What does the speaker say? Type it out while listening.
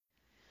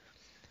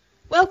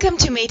Welcome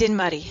to Made in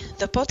Moray,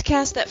 the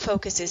podcast that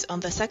focuses on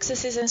the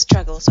successes and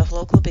struggles of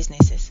local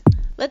businesses.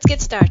 Let's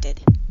get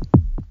started.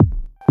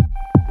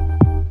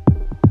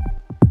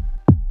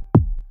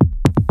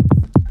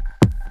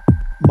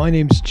 My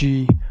name's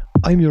G,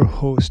 I'm your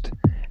host,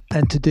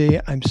 and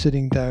today I'm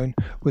sitting down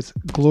with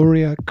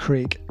Gloria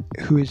Craik,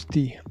 who is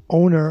the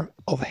owner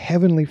of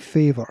Heavenly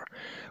Favour,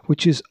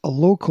 which is a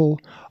local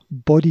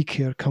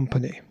bodycare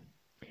company.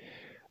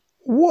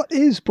 What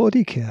is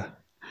bodycare?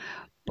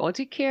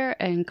 Bodycare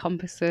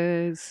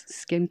encompasses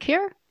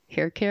skincare,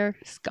 hair care,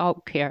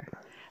 scalp care,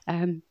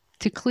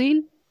 to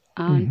clean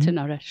and to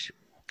nourish.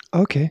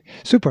 Okay,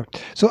 super.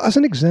 So as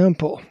an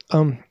example,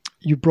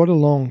 you brought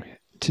along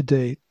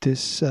today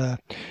this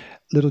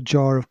little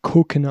jar of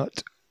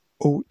coconut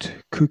oat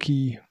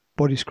cookie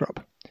body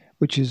scrub,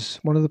 which is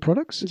one of the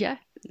products? Yeah,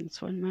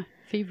 it's one of my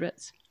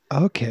favourites.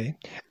 Okay.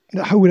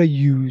 Now, how would I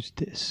use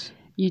this?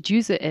 You'd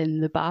use it in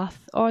the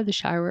bath or the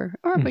shower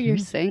or by your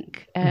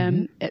sink.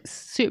 It's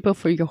suitable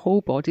for your whole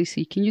body, so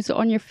you can use it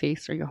on your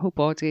face or your whole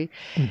body.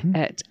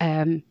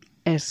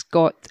 It's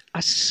got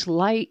a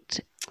slight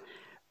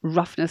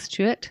roughness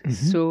to it,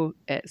 so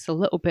it's a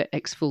little bit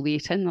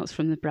exfoliating. That's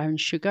from the brown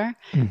sugar,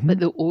 but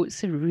the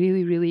oats are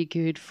really, really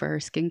good for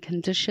skin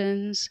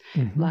conditions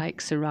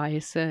like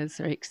psoriasis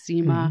or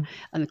eczema,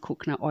 and the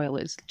coconut oil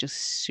is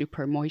just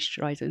super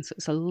moisturizing, so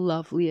it's a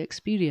lovely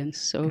experience.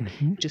 So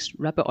just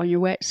rub it on your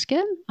wet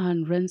skin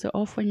and rinse it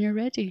off when you're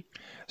ready.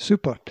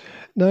 Super.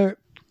 Now,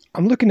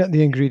 I'm looking at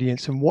the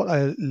ingredients, and what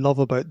I love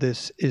about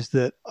this is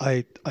that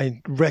I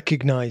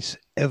recognize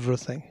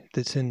everything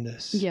that's in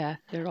this. Yeah,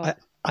 they're all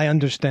I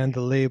understand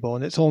the label,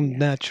 and it's all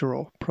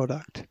natural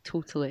product.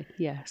 totally,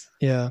 yes.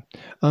 Yeah.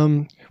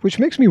 Which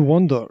makes me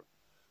wonder,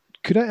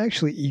 could I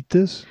actually eat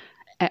this?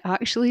 It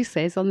actually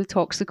says on the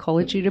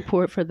toxicology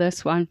report for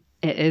this one,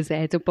 it is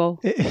edible.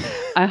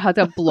 I had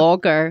a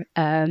blogger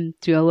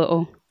do a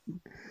little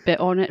bit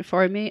on it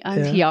for me,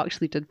 and he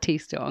actually did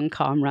taste it on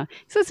camera.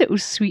 He says it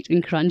was sweet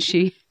and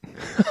crunchy.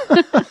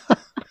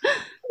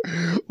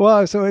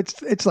 Wow, so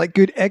it's like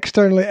good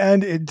externally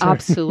and internally.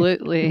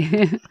 Absolutely.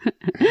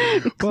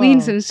 It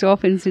cleans and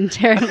softens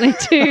internally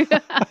too.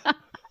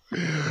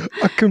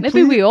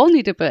 Maybe we all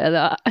need a bit of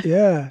that.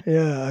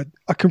 Yeah.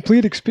 A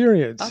complete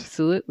experience.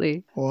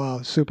 Absolutely.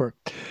 Wow, super.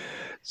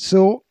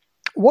 So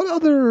what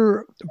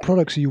other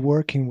products are you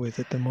working with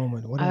at the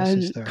moment? What else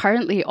is there?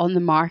 Currently on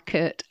the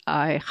market,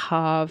 I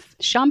have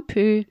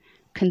shampoo,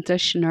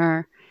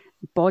 conditioner,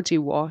 body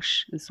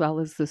wash, as well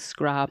as the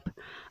scrub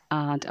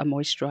and a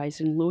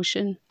moisturising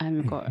lotion. And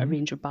we've got a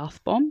range of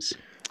bath bombs.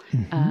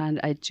 And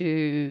I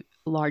do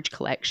large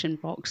collection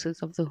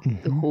boxes of the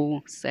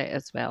whole set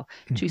as well.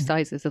 2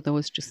 sizes of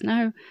those just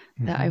now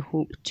that I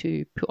hope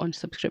to put on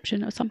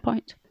subscription at some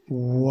point.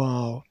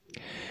 Wow.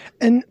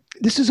 And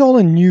this is all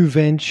a new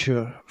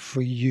venture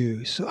for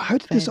you. So how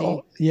did this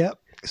all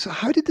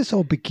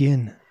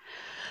begin?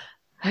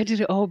 How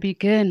did it all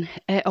begin?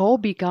 It all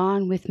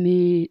began with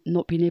me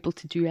not being able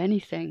to do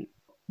anything.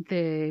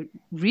 The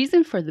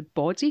reason for the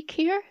body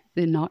care,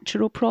 the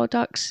natural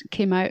products,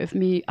 came out of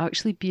me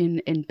actually being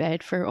in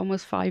bed for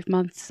almost 5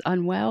 months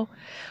unwell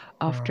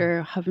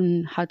after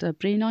having had a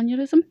brain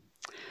aneurysm.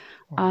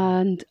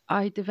 And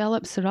I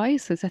developed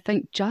psoriasis, I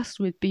think,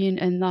 just with being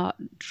in that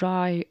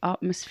dry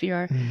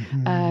atmosphere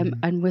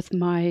and with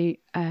my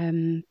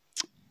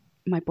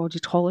my body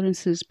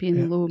tolerances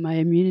being low, my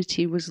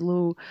immunity was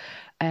low.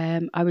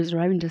 I was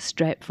around a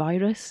strep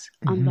virus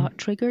and that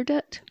triggered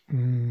it.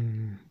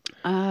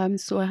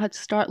 So I had to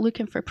start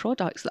looking for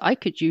products that I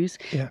could use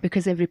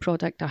because every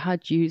product I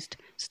had used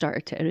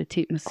started to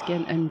irritate my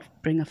skin and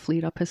bring a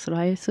flare up of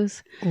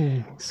psoriasis.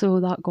 So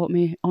that got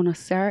me on a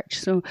search.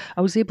 So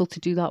I was able to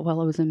do that while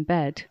I was in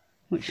bed,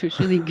 which was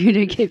really good.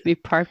 It gave me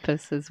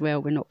purpose as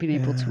well. We're not being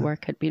able to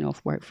work. I'd been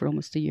off work for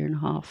almost 1.5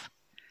 years.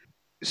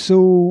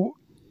 So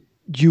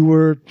you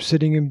were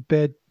sitting in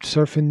bed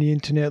surfing the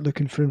internet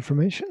looking for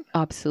information?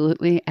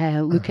 Absolutely.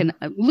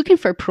 Looking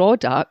for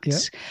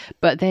products,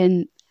 but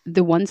then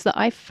the ones that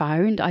I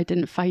found, I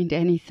didn't find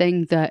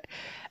anything that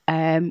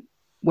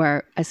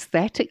were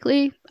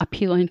aesthetically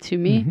appealing to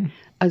me,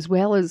 as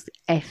well as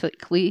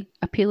ethically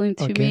appealing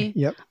to me,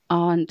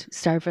 and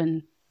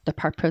serving the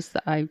purpose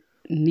that I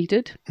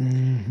needed.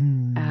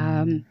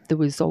 There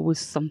was always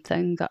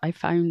something that I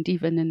found,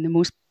 even in the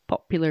most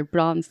popular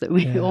brands that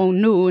we all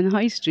know in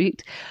High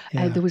Street,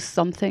 there was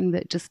something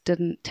that just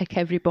didn't tick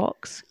every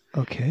box.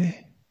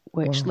 Okay.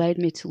 Which led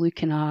me to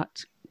looking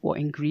at what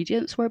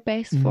ingredients were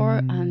best for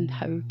and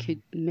how we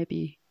could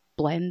maybe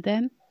blend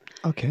them.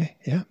 Okay,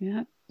 yeah.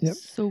 Yep.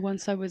 So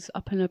once I was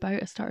up and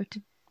about, I started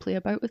to play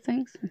about with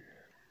things.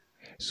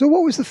 So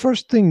what was the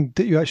first thing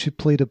that you actually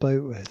played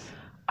about with?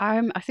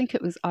 I think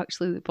it was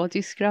actually the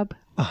body scrub.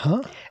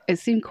 It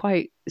seemed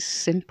quite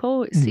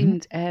simple. It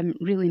seemed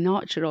really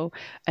natural,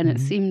 and it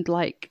seemed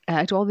like it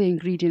had all the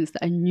ingredients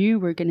that I knew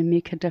were going to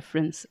make a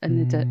difference,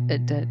 and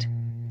it did.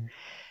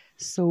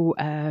 So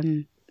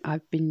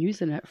I've been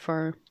using it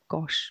for,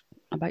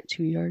 about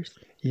 2 years.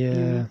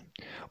 Yeah.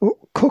 Well,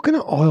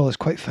 coconut oil is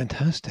quite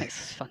fantastic.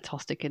 It's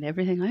fantastic in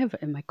everything. I have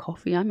it in my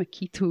coffee. I'm a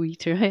keto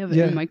eater. I have it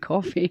in my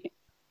coffee.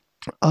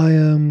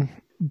 I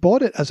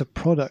bought it as a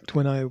product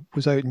when I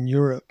was out in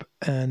Europe,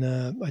 and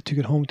I took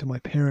it home to my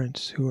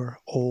parents, who are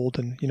old.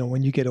 And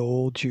when you get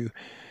old, you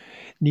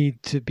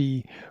need to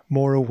be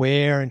more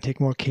aware and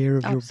take more care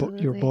of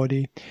your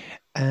body.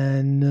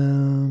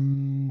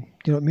 And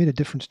it made a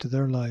difference to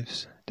their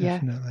lives,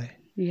 definitely.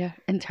 Yeah,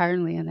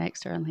 internally and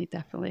externally,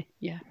 definitely.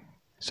 Yeah.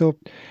 So,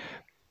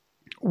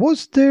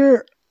 was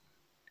there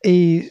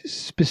a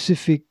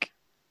specific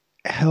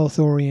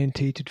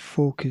health-orientated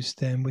focus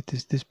then with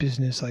this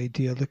business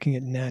idea, looking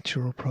at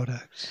natural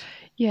products?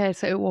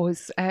 Yes, it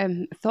was.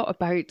 Thought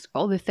about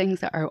all the things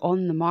that are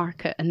on the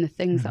market and the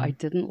things that I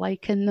didn't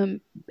like in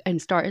them,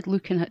 and started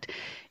looking at,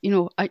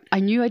 I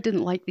knew I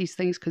didn't like these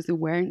things because they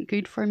weren't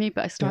good for me,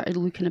 but I started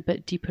looking a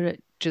bit deeper at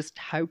just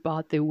how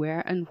bad they were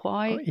and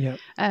why.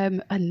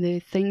 And the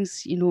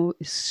things,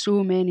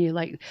 so many,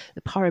 like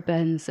the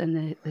parabens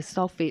and the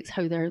sulfates,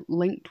 how they're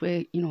linked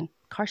with,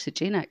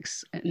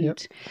 carcinogenics,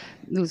 and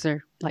those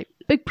are like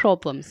big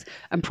problems,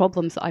 and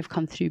problems that I've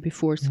come through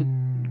before. So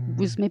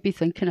was maybe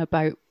thinking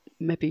about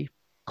maybe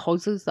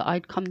causes that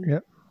I'd come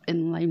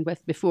in line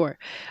with before.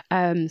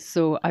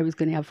 So I was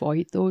going to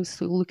avoid those.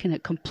 So looking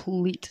at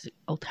complete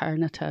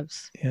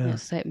alternatives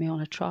set me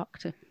on a track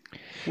to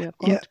where I've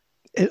got. Yeah,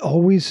 it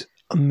always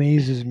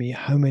amazes me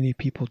how many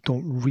people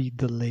don't read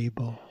the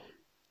label.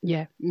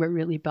 Yeah, we're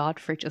really bad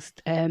for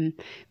just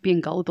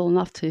being gullible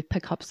enough to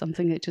pick up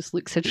something that just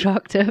looks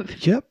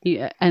attractive. Yep.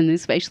 Yeah, and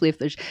especially if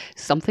there's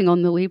something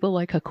on the label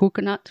like a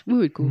coconut, we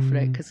would go for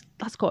it because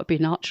that's got to be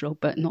natural,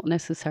 but not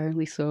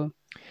necessarily so.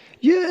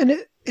 Yeah, and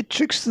it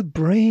tricks the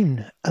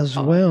brain as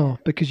well,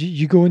 because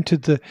you go into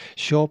the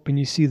shop and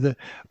you see the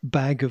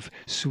bag of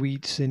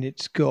sweets and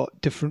it's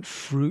got different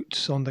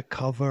fruits on the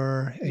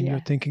cover, and you're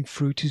thinking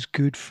fruit is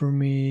good for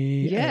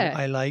me. Yeah. And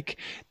I like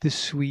the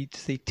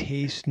sweets, they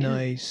taste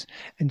nice.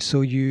 And so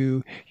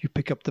you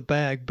pick up the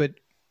bag. But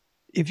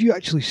if you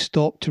actually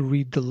stop to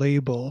read the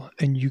label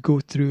and you go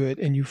through it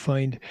and you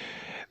find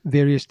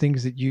various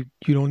things that you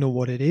don't know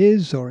what it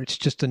is, or it's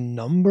just a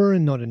number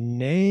and not a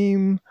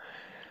name.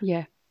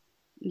 Yeah.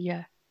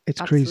 Yeah. It's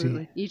absolutely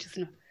crazy. You just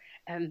know.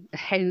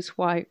 Hence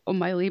why on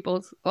my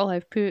labels, all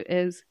I've put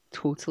is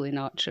totally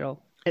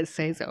natural. It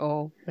says it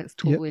all. It's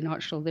totally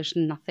natural. There's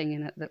nothing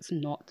in it that's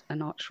not a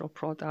natural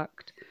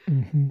product.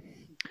 Mm-hmm.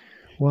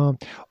 Well,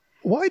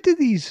 why do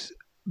these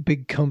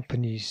big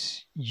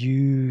companies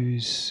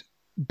use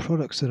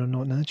products that are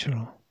not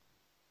natural?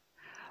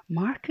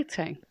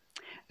 Marketing,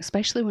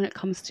 especially when it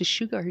comes to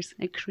sugars,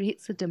 it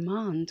creates a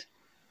demand.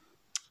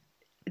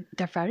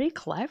 They're very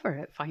clever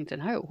at finding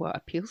out what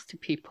appeals to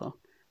people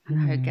and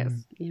how it gets,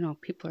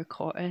 people are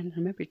caught in. I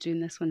remember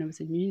doing this when I was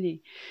in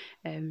uni,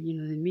 the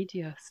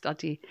media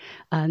study,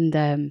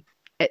 and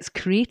it's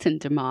creating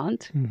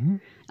demand,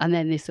 and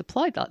then they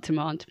supply that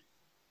demand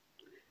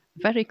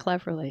very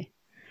cleverly.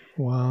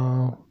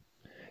 Wow.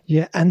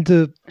 Yeah, and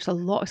there's a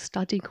lot of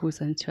study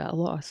goes into it, a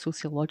lot of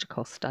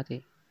sociological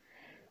study.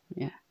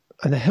 Yeah.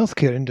 And the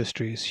healthcare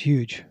industry is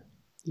huge.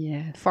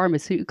 Yeah, the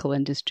pharmaceutical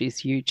industry is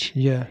huge.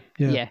 Yeah.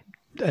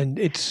 And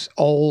it's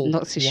all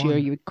not so sure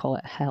you would call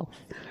it health.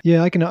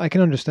 Yeah, I can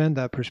understand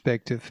that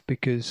perspective,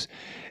 because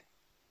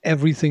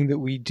everything that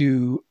we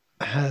do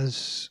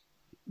has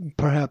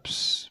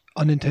perhaps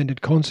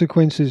unintended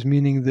consequences,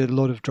 meaning that a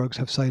lot of drugs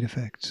have side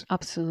effects.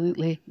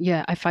 Absolutely.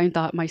 Yeah, I found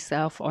that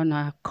myself on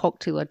a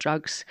cocktail of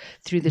drugs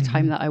through the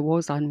time that I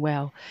was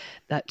unwell.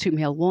 That took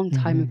me a long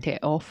time to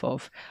get off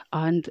of,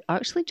 and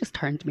actually just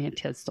turned me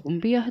into a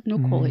zombie. I had no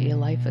quality of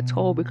life at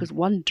all, because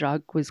one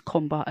drug was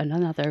combating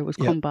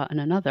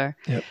another,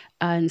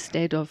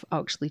 instead of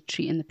actually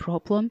treating the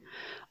problem.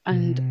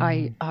 And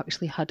I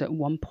actually had at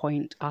one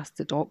point asked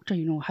the doctor,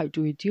 how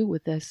do we deal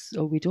with this,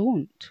 or we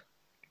don't?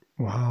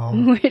 Wow.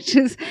 Which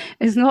is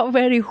not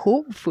very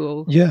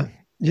hopeful. Yeah.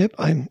 Yep.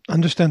 I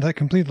understand that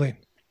completely.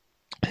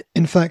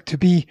 In fact, to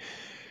be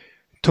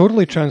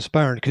totally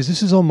transparent, because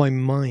this is on my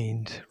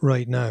mind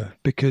right now,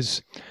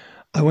 because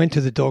I went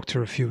to the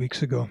doctor a few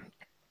weeks ago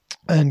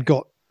and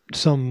got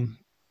some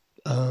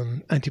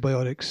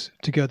antibiotics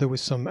together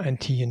with some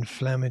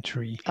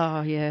anti-inflammatory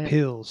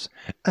pills.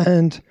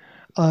 And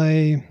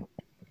I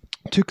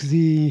took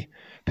the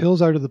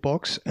pills out of the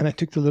box and I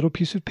took the little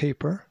piece of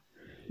paper,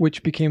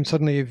 which became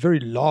suddenly a very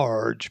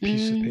large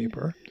piece of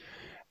paper.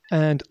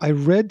 And I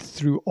read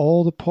through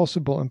all the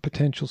possible and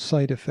potential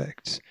side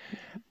effects.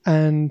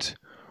 And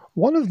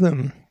one of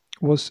them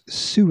was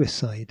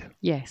suicide.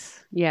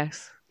 Yes.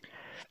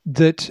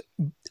 That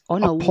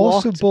on a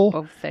possible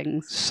lot of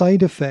things.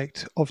 Side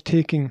effect of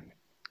taking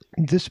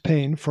this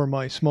pain for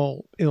my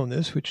small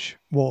illness, which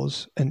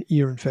was an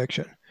ear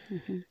infection,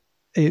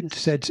 it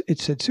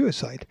said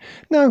suicide.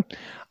 Now,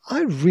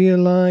 I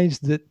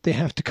realized that they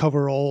have to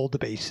cover all the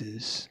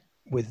bases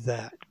with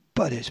that,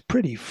 but it's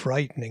pretty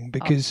frightening,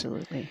 because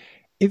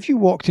if you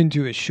walked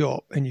into a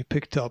shop and you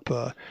picked up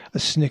a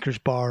Snickers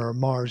bar or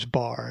Mars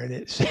bar and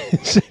it's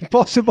a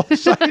possible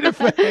side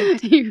effect,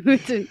 You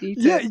wouldn't eat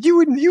it. you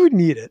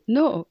wouldn't eat it.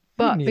 No,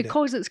 but need it.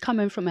 because it's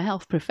coming from a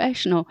health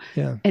professional,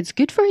 Yeah. it's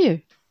good for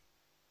you.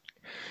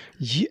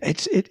 Yeah,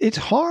 it's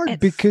hard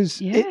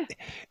because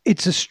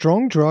it's a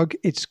strong drug.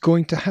 It's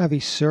going to have a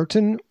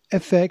certain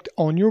effect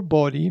on your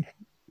body,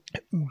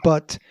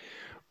 but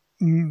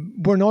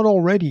we're not all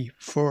ready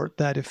for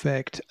that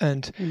effect.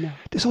 And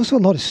there's also a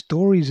lot of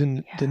stories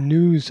in the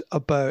news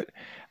about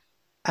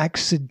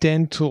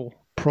accidental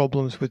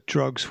problems with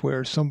drugs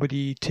where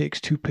somebody takes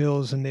 2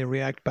 pills and they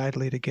react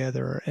badly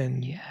together,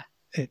 and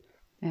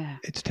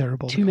it's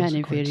terrible. Too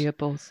many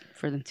variables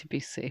for them to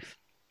be safe.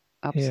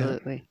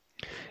 Absolutely.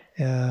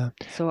 Yeah.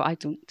 So I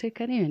don't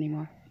take any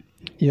anymore.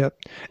 Yeah.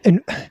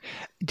 And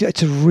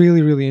it's a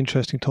really, really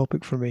interesting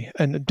topic for me.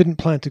 And I didn't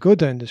plan to go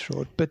down this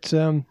road, but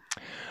when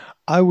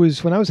I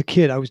was a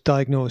kid, I was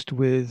diagnosed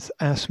with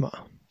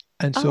asthma.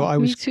 And so I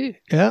was, me too.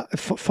 Yeah,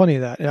 funny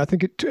that. And I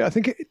think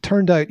it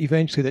turned out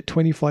eventually that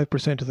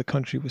 25% of the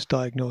country was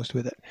diagnosed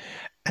with it.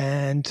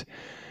 And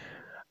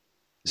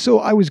so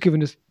I was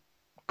given this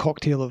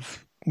cocktail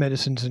of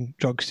medicines and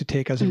drugs to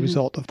take as a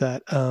result of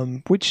that,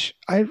 which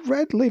I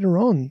read later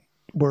on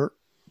were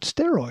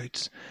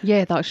steroids.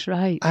 Yeah, that's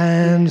right.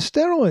 And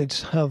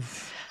steroids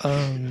have,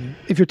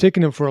 if you're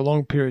taking them for a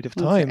long period of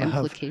time,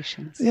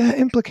 implications.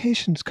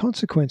 Implications,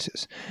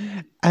 consequences.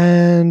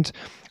 And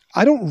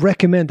I don't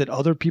recommend that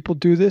other people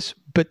do this,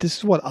 but this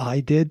is what I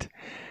did.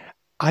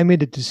 I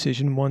made a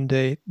decision one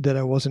day that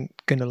I wasn't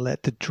going to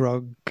let the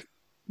drug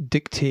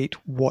dictate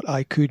what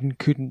I could and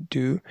couldn't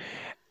do.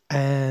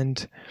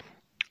 And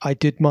I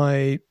did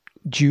my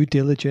due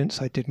diligence.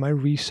 I did my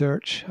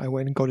research. I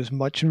went and got as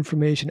much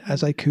information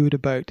as I could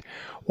about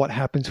what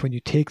happens when you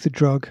take the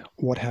drug,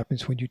 what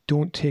happens when you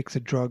don't take the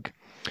drug.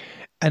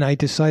 And I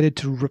decided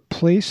to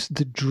replace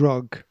the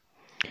drug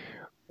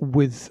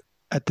with,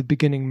 at the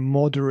beginning,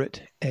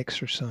 moderate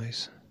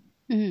exercise.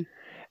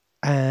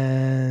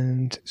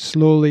 And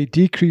slowly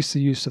decrease the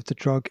use of the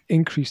drug,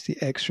 increase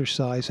the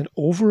exercise. And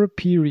over a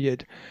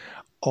period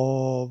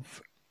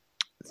of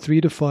 3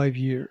 to 5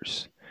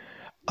 years,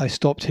 I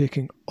stopped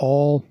taking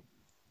all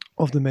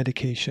of the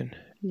medication.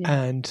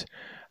 And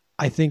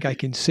I think I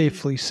can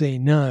safely say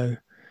now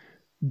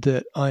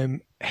that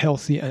I'm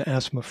healthy and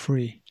asthma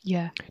free.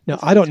 Yeah. Now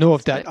I don't know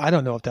if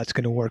that's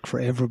going to work for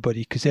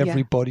everybody, because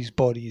everybody's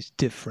body is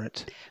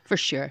different. For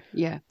sure.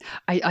 Yeah.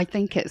 I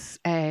think it's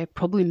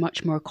probably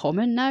much more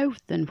common now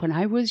than when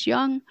I was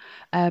young.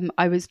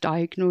 I was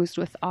diagnosed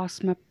with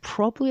asthma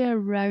probably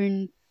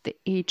around the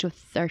age of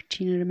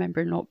 13. I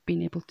remember not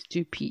being able to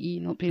do PE,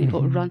 not being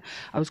able to run.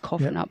 I was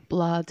coughing up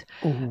blood.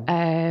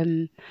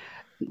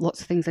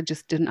 Lots of things I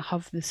just didn't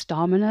have the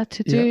stamina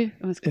to do.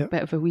 I was a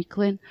bit of a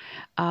weakling.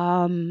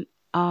 And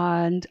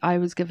I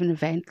was given a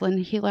Ventolin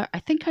inhaler. I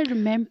think I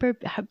remember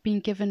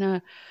being given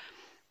a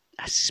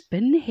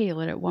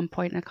spinhaler at one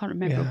point, and I can't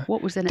remember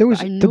what was in it. There was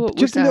but I know it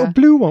just was a little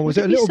blue one. Was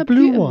it a little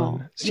blue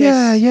one?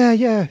 Yes. Yeah.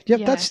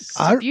 Yes, That's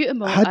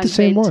Sabutamol I had the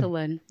same Ventolin.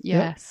 one.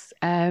 Yes.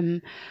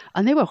 And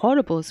they were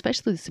horrible,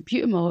 especially the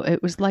Sabutamol.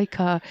 It was like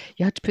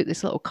you had to put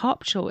this little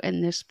capsule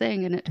in this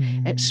thing, and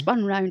it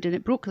spun round and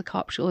it broke the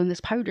capsule, and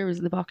this powder was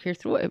in the back of your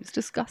throat. It was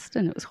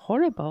disgusting. It was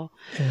horrible.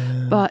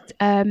 But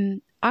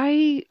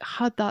I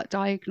had that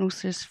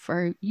diagnosis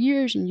for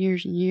years and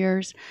years and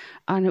years,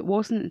 and it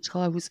wasn't until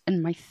I was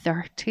in my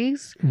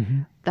 30s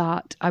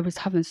that I was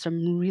having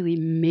some really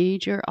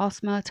major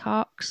asthma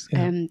attacks.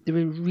 They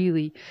were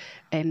really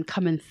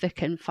coming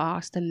thick and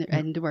fast,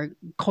 and they were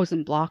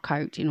causing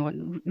blackout,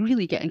 and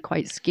really getting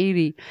quite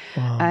scary.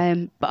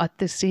 Wow. But at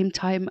the same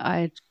time,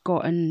 I'd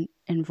gotten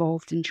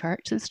involved in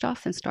church and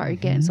stuff and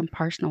started getting some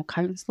personal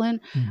counselling,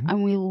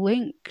 and we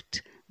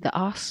linked the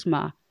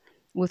asthma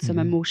with some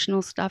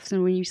emotional stuff.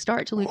 So when you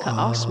start to look at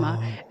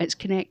asthma, it's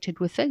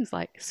connected with things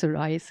like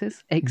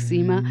psoriasis,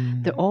 eczema.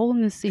 They're all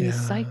in the same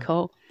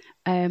cycle.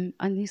 And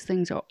these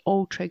things are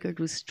all triggered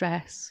with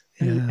stress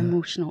and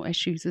emotional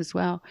issues as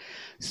well.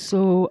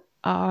 So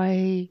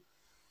I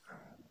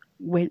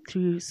went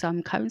through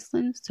some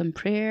counselling, some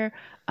prayer,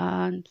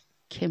 and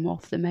came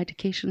off the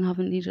medication. I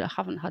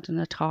haven't had an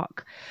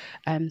attack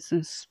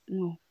since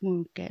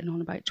we're getting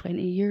on about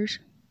 20 years.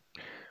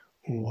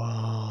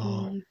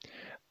 Wow.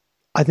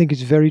 I think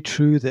it's very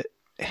true that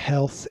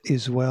health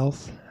is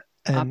wealth.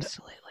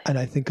 Absolutely. And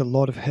I think a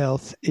lot of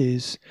health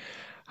is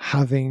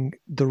having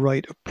the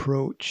right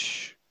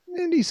approach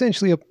and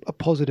essentially a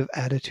positive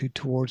attitude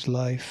towards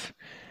life,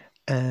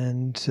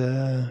 and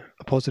a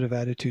positive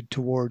attitude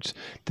towards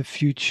the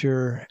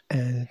future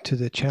and to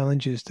the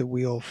challenges that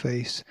we all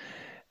face.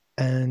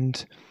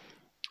 And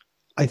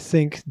I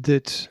think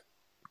that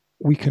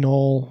we can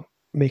all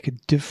make a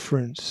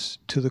difference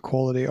to the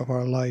quality of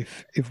our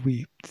life if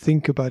we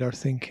think about our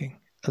thinking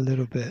a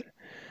little bit.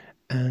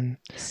 And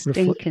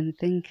thinking,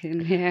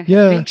 it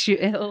makes you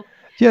ill.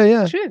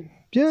 True.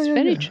 It's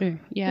very true.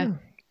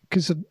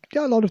 Because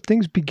a lot of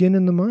things begin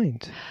in the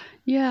mind.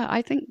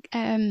 I think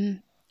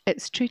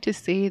it's true to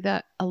say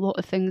that a lot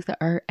of things that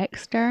are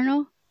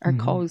external are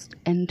caused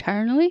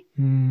internally,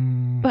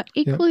 but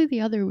equally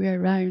the other way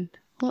around.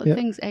 A lot of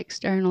things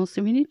external,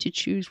 so we need to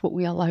choose what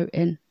we allow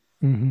in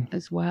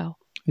as well.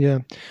 Yeah.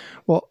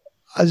 Well,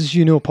 as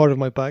you know, part of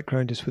my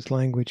background is with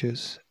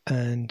languages,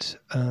 and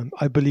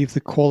I believe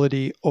the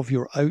quality of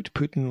your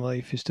output in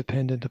life is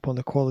dependent upon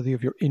the quality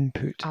of your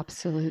input.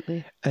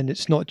 Absolutely. And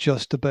it's not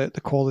just about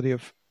the quality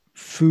of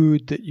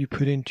food that you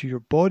put into your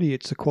body,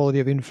 it's the quality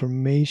of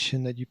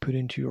information that you put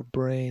into your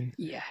brain.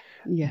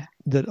 Yeah.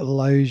 That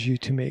allows you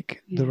to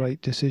make the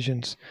right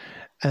decisions.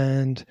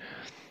 And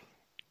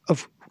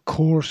of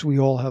course, we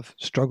all have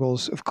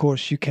struggles. Of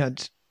course, you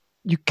can't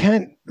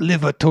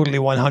live a totally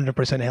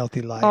 100%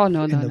 healthy life. Oh,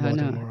 no.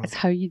 World. It's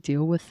how you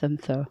deal with them,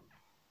 though.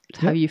 It's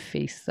how you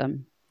face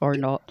them or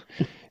not.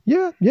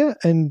 Yeah.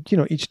 And,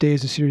 each day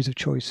is a series of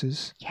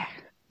choices. Yeah.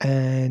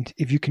 And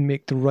if you can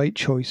make the right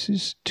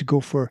choices to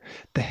go for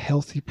the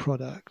healthy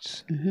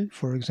products,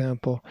 for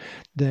example,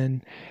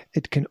 then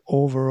it can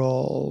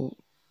overall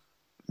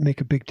make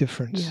a big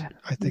difference,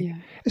 I think,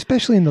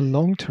 especially in the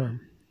long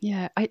term.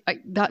 Yeah, I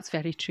that's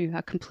very true.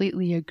 I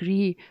completely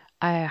agree.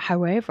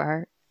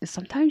 However,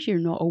 sometimes you're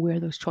not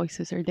aware those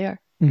choices are there.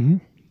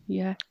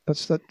 Yeah,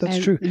 that's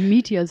true.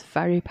 Media is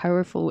very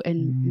powerful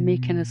in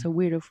making us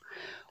aware of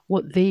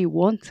what they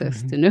want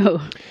us to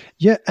know.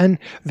 Yeah, and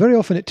very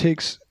often it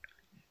takes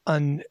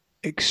an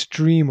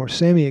extreme or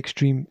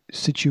semi-extreme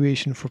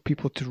situation for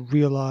people to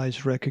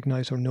realize,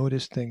 recognize, or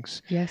notice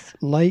things. Yes,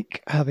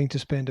 like having to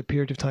spend a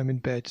period of time in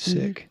bed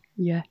sick.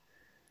 Yeah.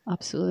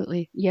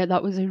 Absolutely. Yeah,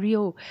 that was a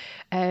real,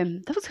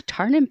 that was a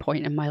turning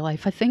point in my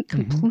life. I think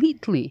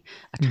completely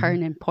a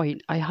turning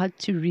point. I had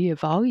to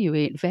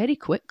reevaluate very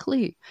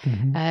quickly.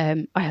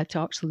 I had to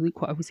actually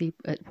look at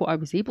what I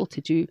was able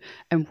to do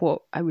and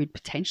what I would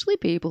potentially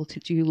be able to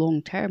do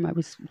long term. I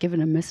was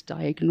given a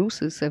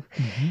misdiagnosis of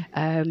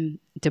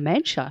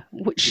dementia,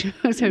 which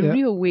was a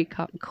real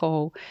wake-up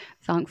call.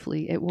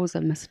 Thankfully, it was a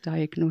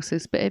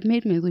misdiagnosis, but it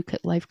made me look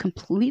at life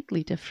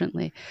completely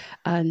differently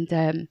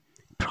and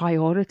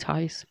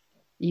prioritize,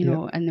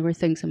 and there were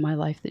things in my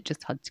life that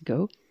just had to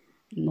go,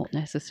 not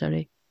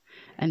necessary,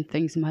 and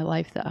things in my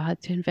life that I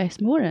had to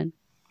invest more in.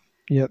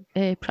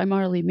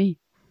 Primarily me.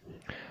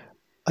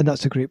 And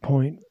that's a great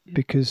point,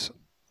 because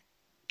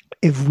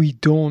if we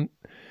don't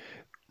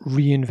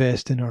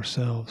reinvest in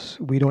ourselves,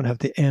 we don't have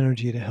the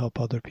energy to help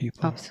other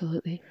people.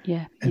 Absolutely.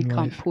 Yeah. You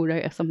can't pour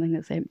out of something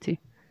that's empty.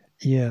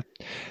 Yeah.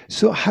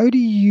 So how do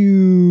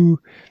you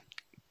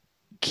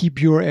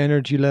keep your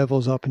energy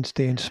levels up and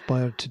stay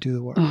inspired to do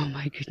the work? Oh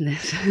my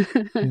goodness.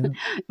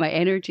 My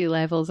energy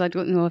levels, I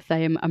don't know if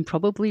I'm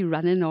probably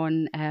running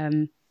on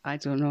I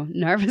don't know,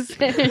 nervous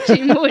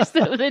energy most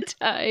of the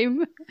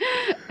time.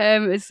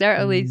 It's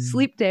certainly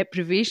sleep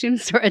deprivation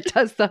sort of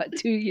does that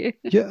to you.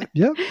 Yeah,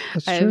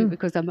 that's true.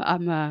 Because I'm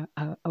a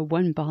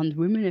one-band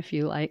woman, if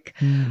you like.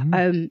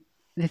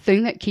 The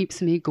thing that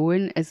keeps me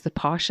going is the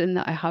passion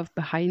that I have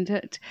behind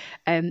it.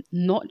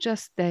 Not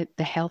just the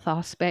health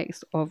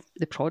aspects of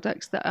the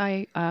products that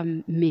I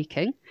am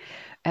making.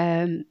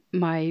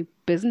 My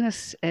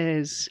business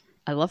is...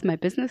 I love my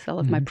business, I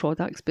love my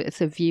products, but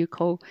it's a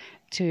vehicle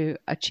to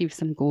achieve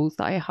some goals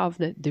that I have,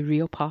 the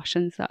real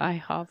passions that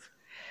I have.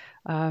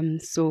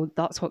 So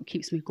that's what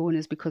keeps me going,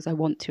 is because I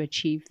want to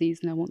achieve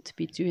these and I want to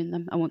be doing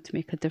them. I want to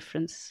make a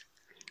difference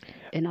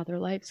in other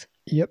lives.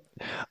 Yep.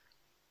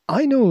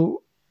 I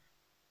know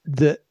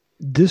that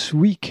this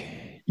week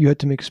you had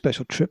to make a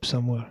special trip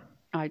somewhere.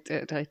 I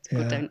did. I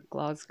go down to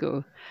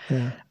Glasgow.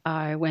 Yeah.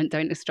 I went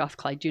down to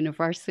Strathclyde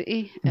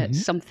University.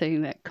 It's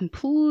something that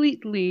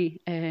completely...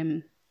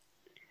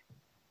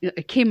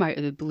 it came out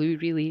of the blue,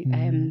 really.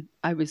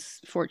 I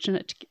was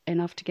fortunate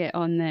enough to get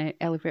on the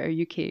Elevator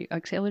UK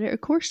Accelerator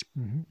course.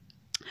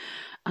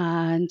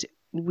 And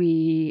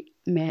we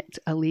met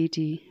a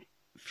lady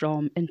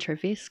from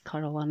Interface,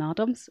 Caroline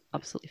Adams,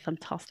 absolutely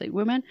fantastic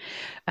woman.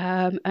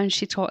 And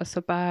she taught us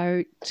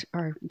about,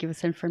 or gave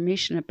us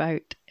information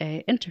about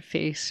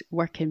interface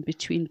working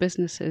between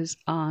businesses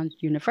and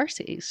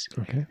universities.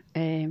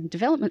 Okay.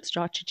 Development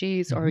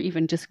strategies or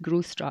even just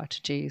growth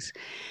strategies.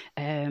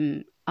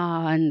 And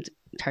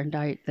turned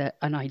out that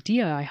an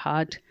idea I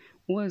had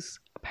was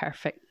a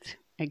perfect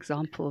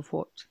example of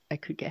what I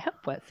could get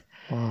help with.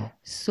 Wow.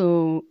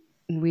 So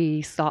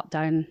we sat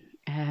down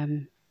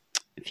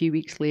a few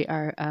weeks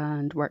later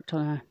and worked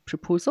on a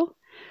proposal,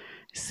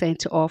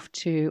 sent it off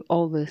to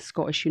all the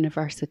Scottish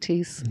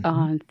universities,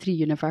 and 3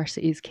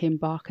 universities came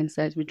back and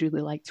said, we'd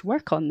really like to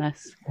work on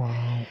this.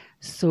 Wow.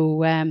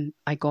 So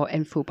I got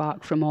info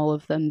back from all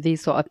of them. They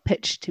sort of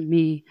pitched to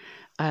me,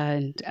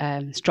 and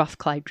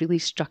Strathclyde really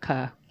struck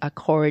a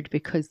chord,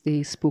 because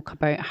they spoke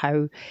about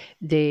how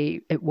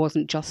it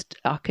wasn't just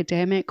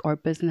academic or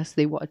business.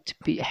 They wanted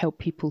to help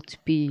people to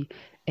be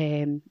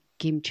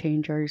game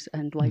changers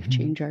and life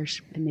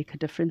changers and make a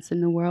difference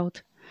in the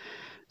world.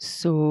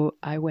 So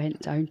I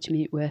went down to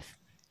meet with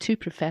 2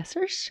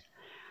 professors,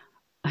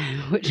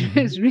 which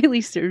was really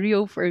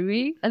surreal for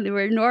me, and they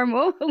were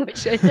normal,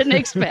 which I didn't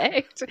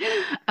expect,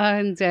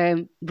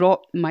 and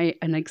brought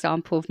an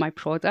example of my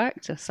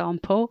product, a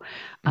sample,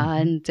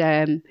 and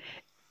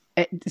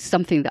it's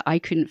something that I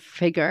couldn't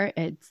figure.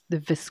 It's the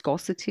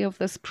viscosity of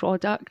this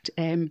product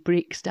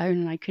breaks down,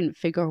 and I couldn't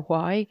figure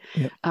why.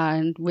 Yep.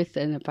 And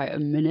within about a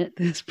minute,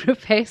 this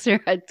professor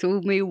had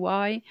told me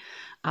why,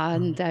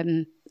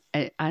 and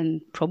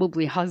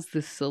probably has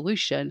the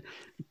solution,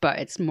 but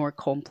it's more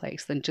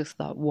complex than just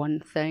that one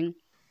thing.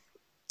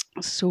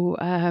 So,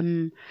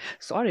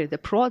 sorry, the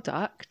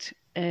product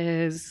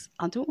is,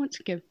 I don't want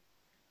to give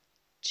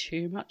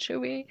too much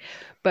away,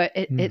 but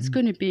it's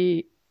going to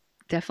be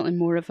definitely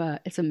more of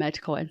it's a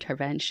medical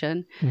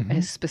intervention,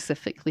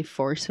 specifically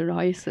for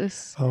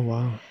psoriasis. Oh,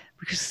 wow.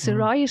 Because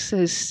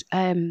psoriasis,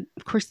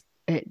 of course,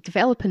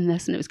 developing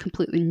this, and it was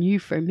completely new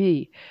for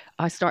me,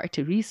 I started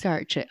to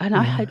research it, and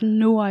I had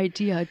no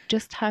idea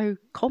just how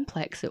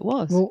complex it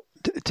was. Well,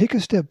 take a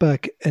step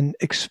back and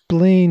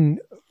explain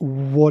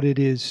what it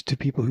is to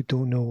people who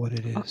don't know what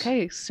it is.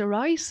 Okay,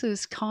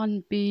 psoriasis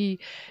can be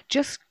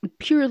just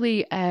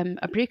purely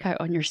a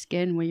breakout on your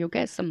skin where you'll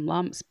get some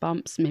lumps,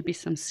 bumps, maybe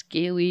some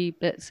scaly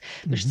bits.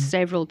 There's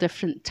several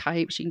different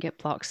types. You can get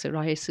plaque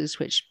psoriasis,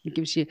 which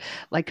gives you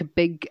like a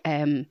big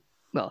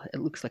well, it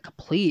looks like a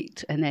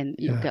plate, and then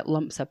you'll get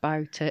lumps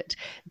about it.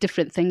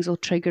 Different things will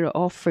trigger it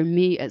off. For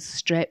me,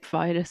 it's strep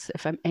virus,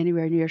 if I'm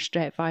anywhere near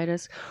strep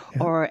virus,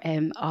 or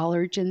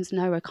allergens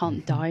now. I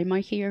can't dye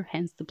my hair,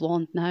 hence the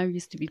blonde now.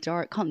 Used to be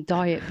dark. Can't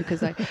dye it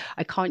because I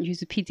can't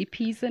use the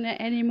PDPs in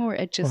it anymore.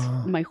 It just,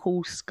 my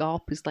whole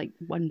scalp is like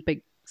one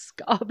big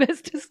scab.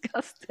 It's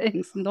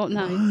disgusting. It's not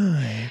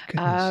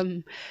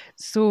nice.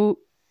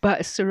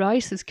 But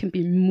psoriasis can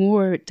be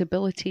more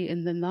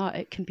debilitating than that.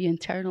 It can be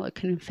internal. It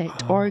can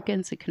affect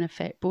organs. It can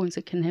affect bones.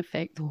 It can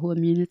affect the whole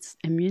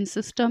immune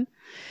system.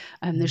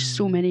 There's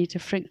so many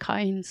different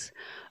kinds.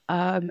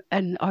 And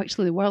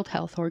actually, the World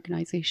Health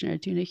Organization are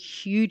doing a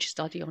huge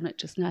study on it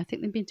just now. I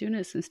think they've been doing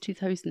it since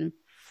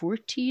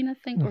 2014, I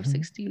think, or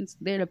 16,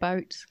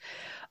 thereabouts.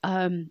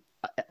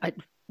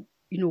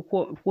 You know,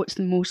 what's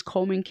the most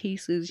common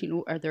cases? You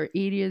know, are there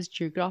areas,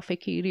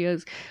 geographic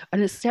areas?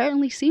 And it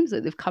certainly seems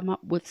that they've come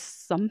up with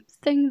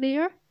something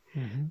there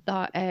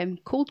that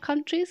colder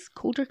countries,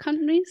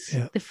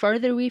 the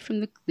further away from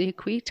the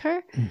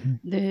equator,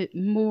 the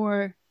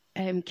more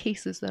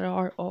cases there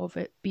are of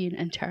it being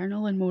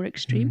internal and more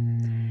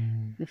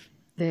extreme.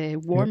 The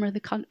warmer the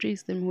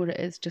countries, the more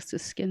it is just a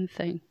skin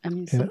thing. I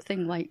mean,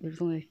 something like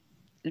there's only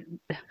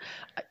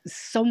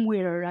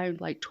somewhere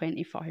around like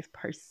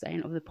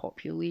 25% of the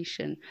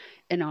population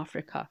in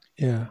Africa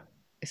is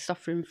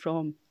suffering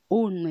from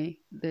only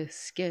the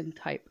skin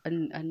type,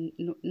 and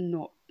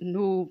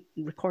no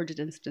recorded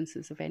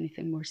instances of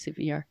anything more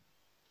severe.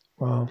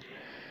 Wow.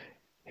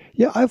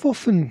 Yeah, I've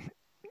often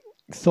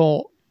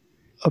thought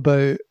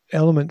about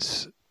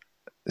elements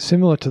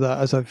similar to that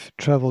as I've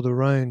travelled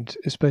around,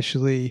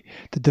 especially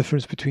the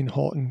difference between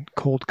hot and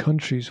cold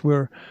countries,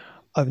 where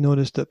I've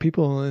noticed that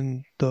people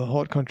in the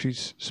hot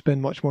countries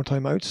spend much more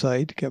time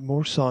outside, get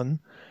more sun,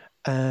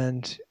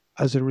 and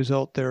as a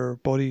result, their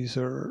bodies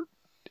are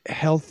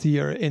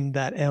healthier in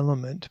that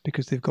element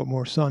because they've got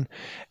more sun.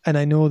 And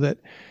I know that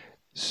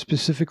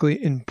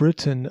specifically in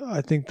Britain,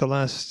 I think the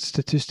last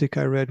statistic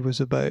I read was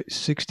about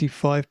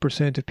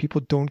 65% of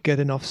people don't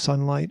get enough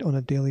sunlight on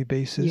a daily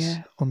basis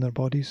on their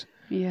bodies.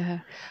 Yeah,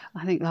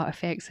 I think that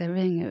affects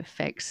everything. It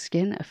affects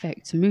skin, it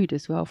affects mood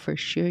as well, for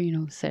sure, you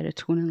know, the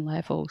serotonin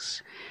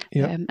levels.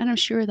 And I'm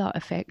sure that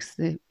affects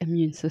the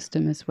immune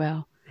system as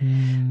well.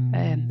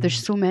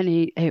 There's so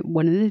many,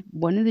 one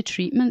of the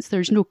treatments,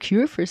 there's no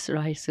cure for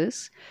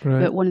psoriasis,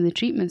 but one of the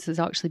treatments is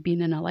actually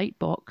being in a light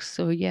box.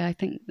 So yeah, I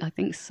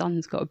think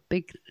sun's got a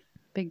big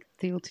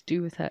deal to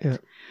do with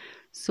it.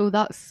 So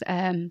that's,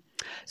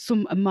 so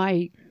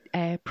my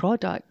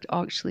product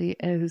actually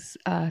is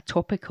a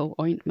topical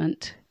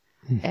ointment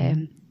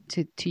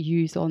to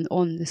use on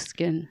the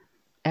skin,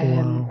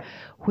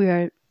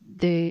 where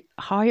the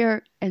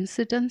higher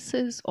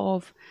incidences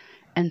of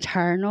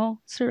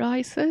internal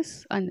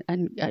psoriasis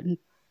and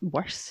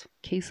worse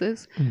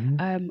cases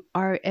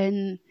are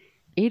in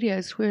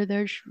areas where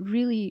there's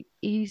really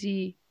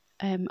easy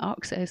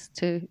access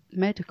to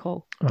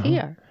medical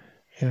care.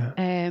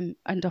 And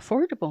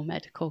affordable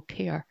medical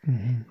care.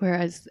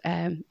 Whereas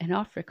in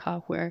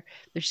Africa, where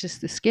there's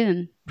just the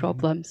skin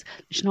problems,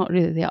 there's not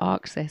really the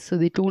access, so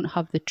they don't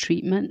have the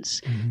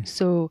treatments.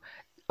 So,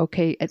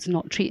 okay, it's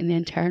not treating the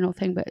internal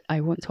thing, but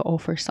I want to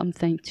offer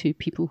something to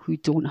people who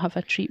don't have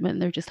a treatment.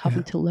 They're just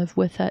having to live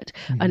with it.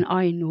 And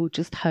I know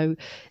just how,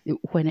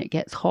 when it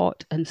gets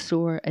hot and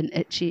sore and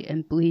itchy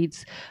and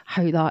bleeds,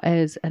 how that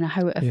is and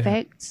how it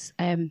affects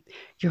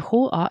your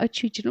whole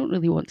attitude. You don't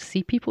really want to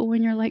see people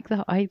when you're like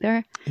that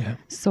either.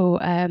 So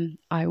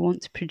I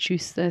want to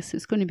produce this.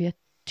 It's going to be a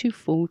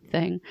twofold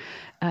thing.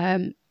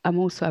 I'm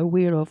also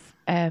aware of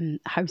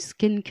how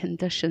skin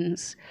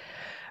conditions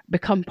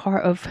become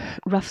part of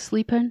rough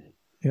sleeping.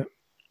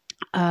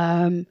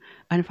 And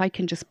if I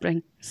can just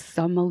bring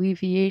some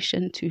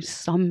alleviation to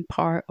some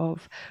part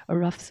of a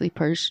rough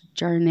sleeper's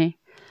journey,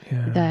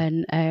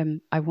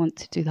 then I want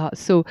to do that.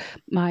 So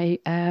my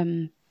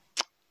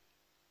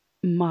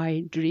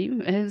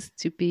dream is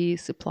to be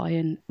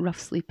supplying rough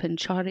sleeping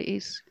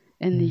charities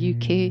in the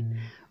UK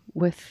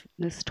with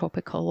this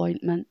topical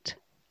ointment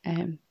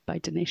by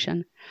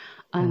donation,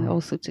 and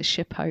also to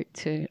ship out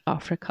to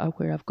Africa,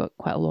 where I've got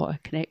quite a lot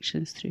of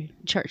connections through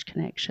church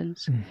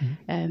connections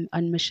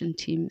and mission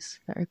teams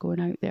that are going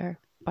out there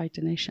by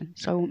donation.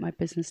 So I want my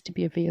business to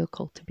be a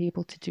vehicle to be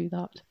able to do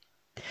that.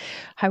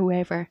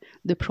 However,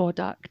 the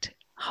product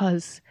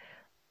has,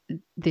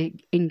 the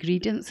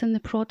ingredients in the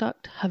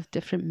product have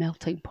different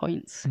melting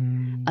points,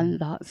 and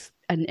that's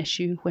an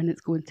issue when it's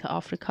going to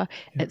Africa.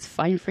 It's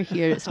fine for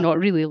here. It's not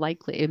really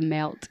likely to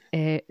melt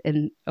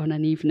on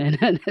an evening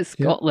in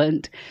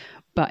Scotland.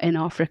 But in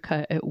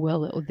Africa, it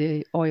will.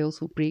 The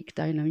oils will break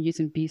down. I'm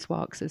using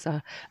beeswax as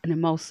an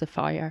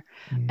emulsifier.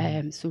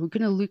 So we're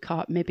going to look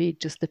at maybe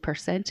just the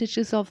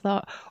percentages of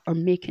that, or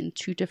making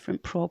two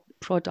different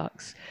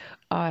products.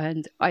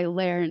 And I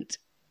learned,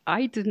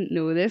 I didn't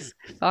know this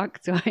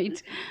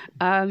factoid,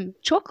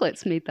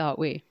 chocolate's made that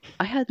way.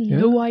 I had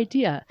no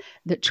idea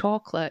that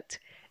chocolate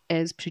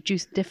is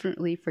produced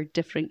differently for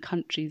different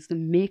countries. The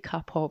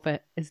makeup of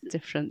it is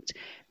different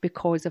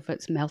because of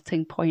its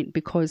melting point,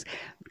 because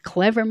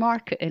clever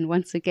marketing,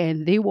 once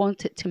again, they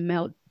want it to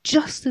melt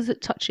just as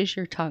it touches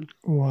your tongue.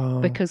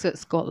 Wow. Because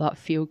it's got that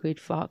feel-good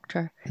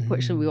factor,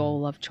 which we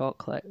all love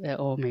chocolate. It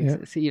all makes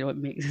it, it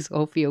makes us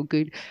all feel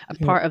good. And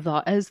part of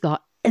that is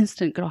that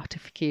instant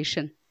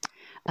gratification.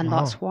 And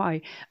that's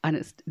why,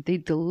 and they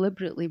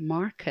deliberately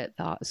market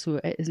that so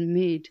it is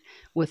made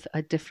with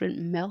a different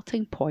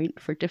melting point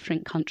for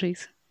different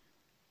countries.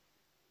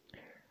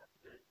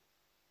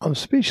 I'm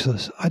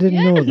speechless. I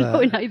didn't know that.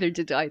 No, neither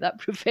did I. That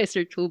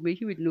professor told me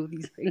he would know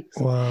these things.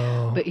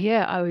 Wow. But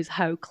I was,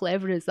 how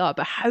clever is that?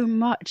 But how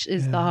much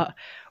is that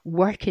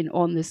working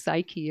on the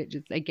psyche? It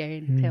just,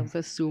 again, tells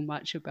us so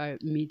much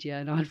about media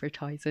and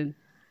advertising.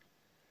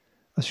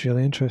 That's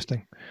really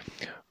interesting.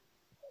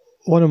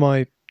 One of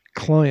my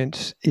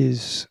clients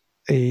is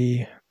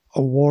a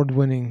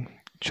award-winning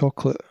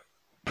chocolate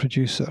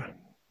producer,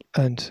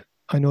 and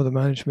I know the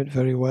management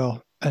very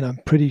well, and I'm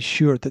pretty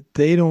sure that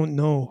they don't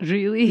know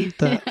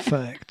that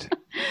fact.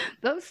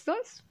 That's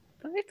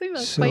I think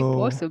that's quite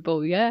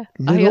possible. I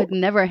had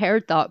never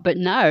heard that, but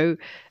now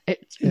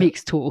it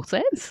makes total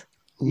sense.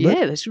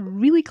 That's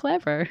really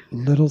clever.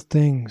 Little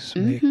things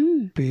make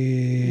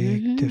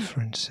big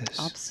differences.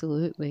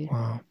 Absolutely.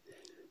 Wow.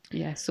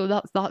 Yeah, so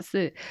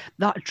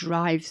that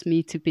drives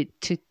me to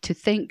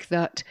think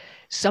that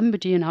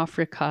somebody in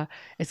Africa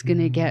is going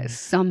to get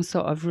some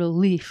sort of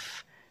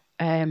relief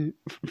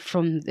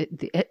from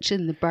the itch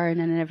and the burn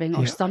and everything,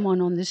 or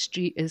someone on the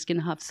street is going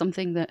to have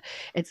something that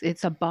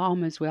it's a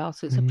balm as well,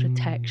 so it's a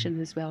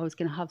protection as well. Is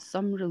going to have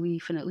some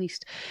relief and at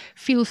least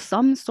feel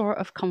some sort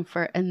of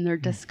comfort in their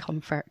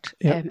discomfort.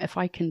 If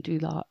I can do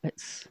that,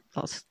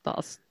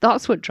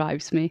 that's what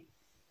drives me.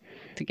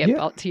 To get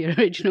back to your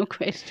original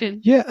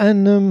question. Yeah,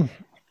 and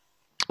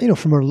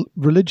from a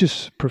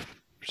religious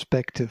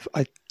perspective,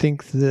 I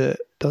think that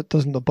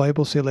doesn't the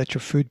Bible say, "Let your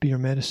food be your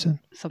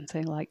medicine"?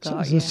 Something like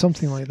that. So there's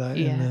something like that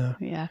in there.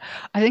 Yeah.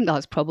 I think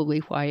that's probably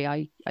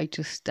why I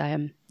just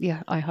I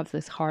have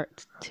this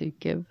heart to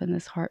give and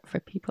this heart for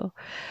people,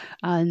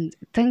 and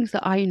things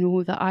that I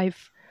know that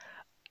I've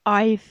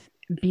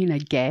been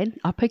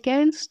up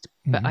against,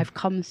 but I've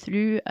come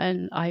through,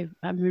 and I'm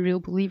a real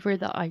believer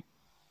that I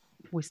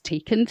was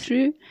taken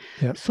through.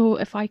 So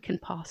if I can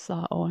pass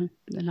that on,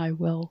 then I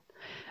will.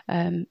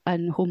 And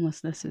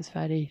homelessness is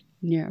very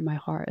near to my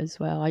heart as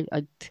well.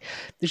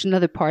 There's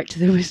another part to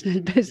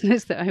the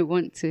business that I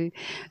want to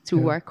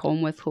work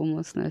on with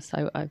homelessness.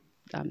 I'm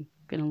going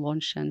to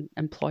launch an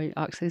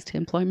access to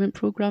employment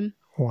program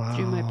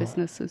through my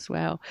business as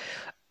well.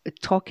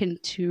 Talking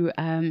to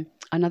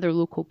another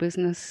local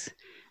business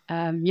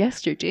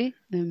yesterday,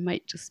 there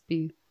might just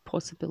be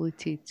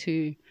possibility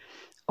to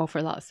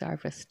offer that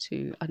service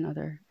to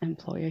another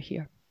employer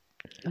here,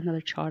 another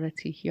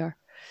charity here.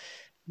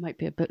 Might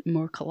be a bit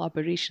more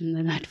collaboration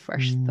than I'd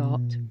first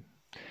thought.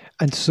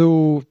 And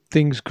so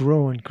things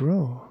grow and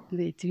grow.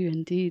 They do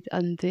indeed,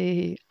 and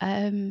they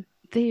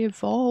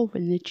evolve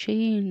and they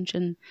change,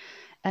 and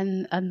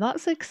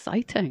that's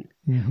exciting.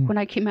 When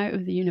I came out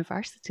of the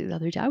university the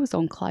other day, I was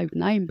on cloud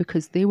 9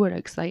 because they were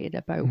excited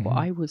about what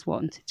I was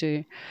wanting to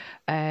do,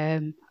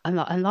 and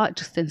that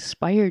just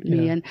inspired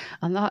me, and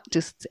that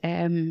just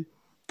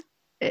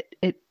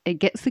It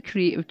gets the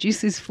creative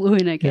juices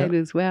flowing again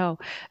as well,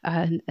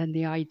 and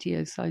the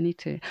ideas. So I need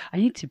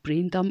to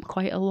brain dump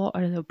quite a lot,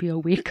 or there'll be a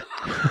wake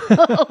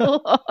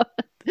up.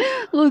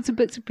 Loads of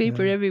bits of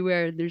paper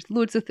everywhere. There's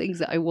loads of things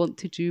that I want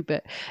to do,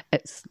 but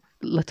it's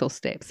little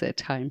steps at a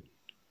time.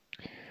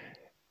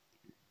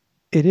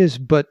 It is,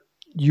 but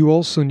you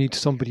also need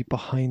somebody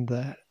behind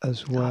that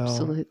as well.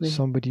 Absolutely.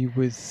 Somebody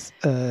with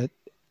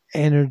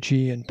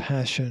energy and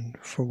passion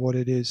for what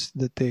it is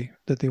that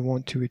they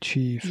want to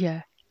achieve.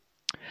 Yeah.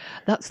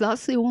 That's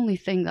the only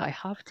thing that I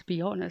have, to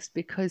be honest,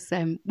 because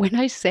when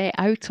I set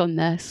out on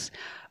this,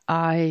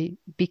 I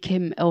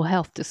became ill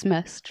health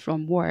dismissed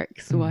from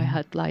work. So I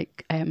had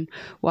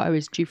what I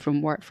was due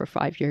from work for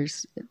 5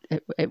 years.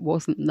 It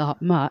wasn't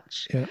that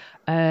much.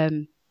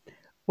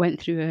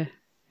 Went through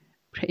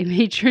pretty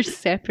major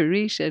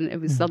separation.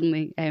 It was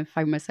suddenly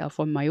found myself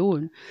on my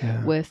own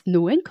with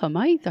no income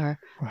either.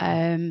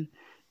 Wow.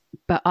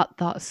 But at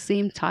that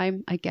same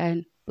time,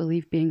 again,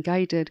 believe being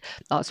guided,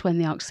 that's when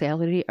the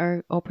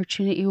accelerator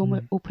opportunity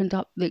opened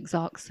up the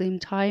exact same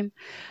time.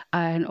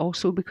 And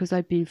also because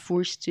I'd been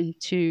forced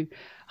into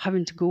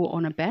having to go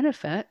on a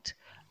benefit,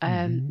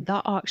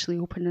 that actually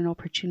opened an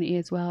opportunity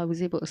as well. I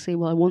was able to say,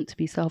 well, I want to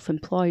be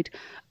self-employed.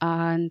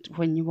 And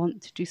when you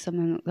want to do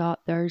something like that,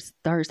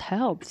 there's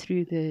help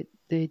through the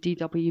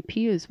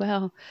DWP as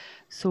well.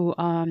 So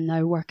I'm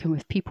now working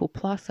with People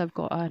Plus. I've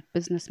got a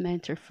business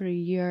mentor for a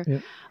year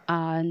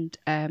and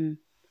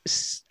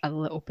a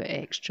little bit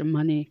extra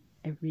money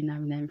every now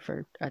and then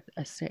for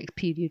a set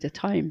period of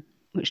time,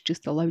 which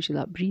just allows you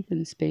that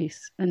breathing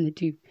space. And they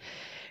do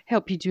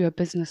help you do a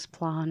business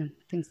plan and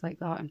things like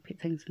that and put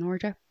things in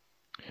order.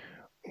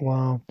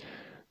 Wow.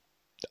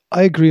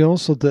 I agree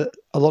also that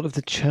a lot of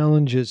the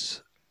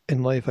challenges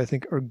in life, I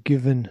think, are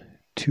given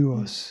to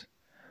us.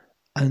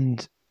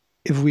 And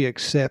if we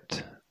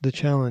accept the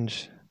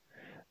challenge,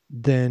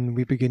 then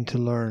we begin to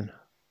learn.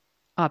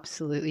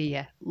 Absolutely,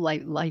 yeah.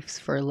 Like life's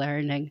for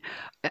learning.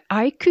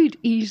 I could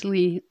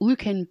easily,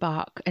 looking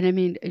back, and I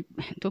mean,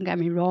 don't get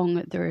me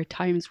wrong, there are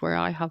times where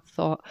I have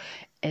thought,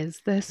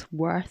 is this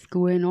worth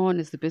going on?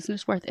 Is the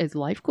business worth? Is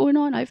life going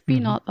on? I've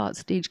been at that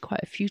stage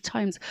quite a few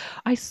times.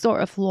 I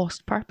sort of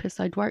lost purpose.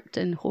 I'd worked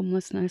in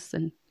homelessness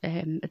and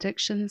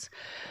addictions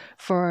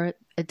for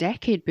a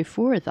decade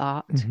before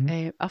that,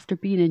 after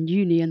being in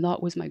uni, and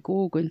that was my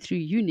goal, going through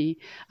uni,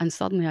 and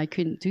suddenly I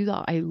couldn't do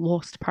that. I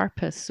lost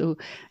purpose. So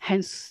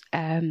hence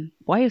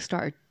why I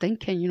started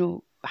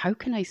thinking, how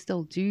can I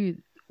still do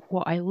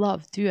what I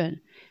love doing?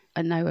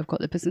 And now I've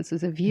got the business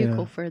as a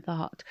vehicle for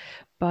that.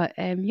 But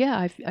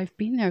I've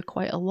been there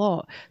quite a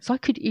lot. So I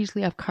could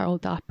easily have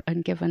curled up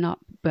and given up,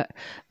 but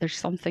there's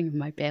something in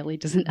my belly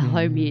doesn't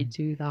allow me to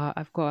do that.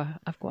 I've got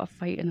a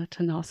fight and a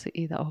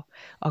tenacity that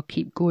I'll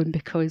keep going,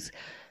 because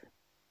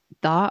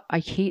that I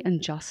hate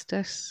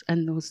injustice,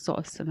 and those sort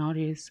of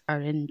scenarios are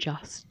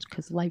unjust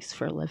because life's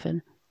for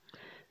living.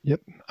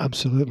 Yep,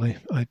 absolutely.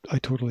 I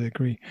totally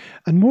agree.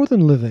 And more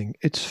than living,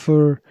 it's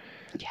for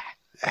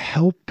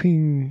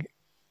helping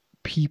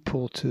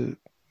people to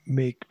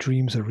make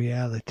dreams a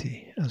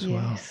reality as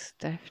well. Yes,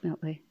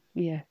 definitely.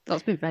 Yeah,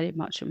 that's been very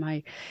much of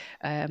my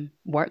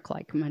work,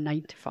 like my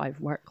 9 to 5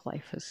 work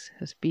life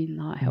has been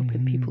that,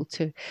 helping people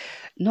to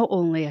not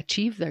only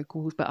achieve their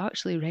goals, but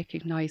actually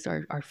recognise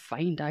or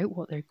find out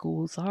what their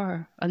goals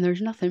are. And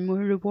there's nothing more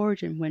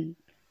rewarding when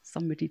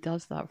somebody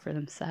does that for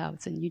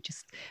themselves, and you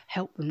just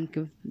help them,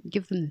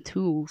 give them the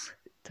tools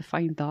to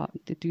find that,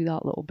 to do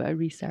that little bit of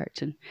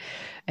research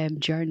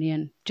and journey,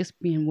 and just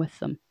being with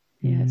them.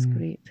 Yeah, it's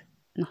great.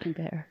 Nothing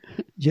better.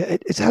 Yeah,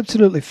 it's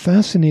absolutely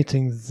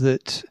fascinating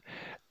that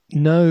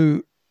now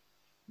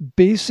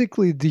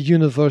basically the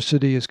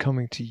university is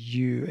coming to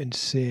you and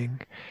saying,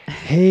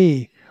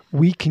 hey,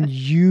 we can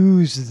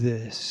use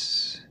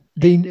this.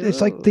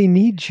 It's like they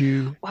need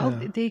you. Well,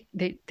 they've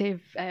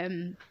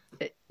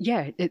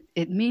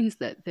it means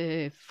that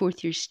the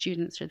fourth year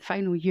students or the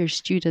final year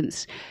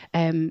students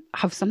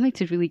have something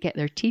to really get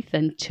their teeth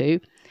into,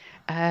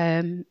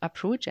 a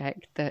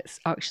project that's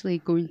actually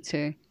going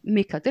to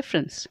make a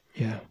difference.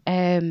 Yeah.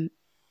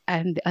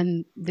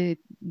 And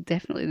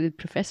definitely the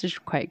professors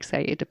were quite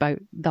excited about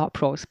that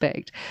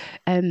prospect.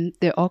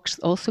 They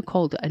also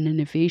called it an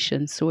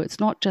innovation. So it's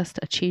not just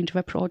a change of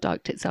a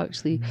product, it's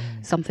actually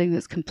something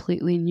that's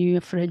completely new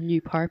for a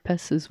new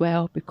purpose as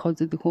well, because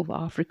of the whole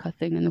Africa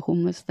thing and the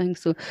homeless thing.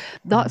 So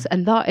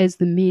that is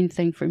the main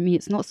thing for me.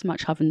 It's not so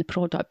much having the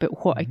product,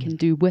 but what I can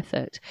do with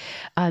it.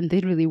 And they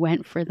really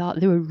went for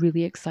that. They were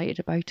really excited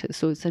about it.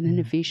 So it's an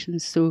innovation.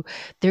 So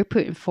they're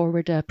putting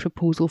forward a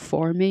proposal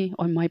for me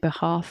on my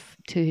behalf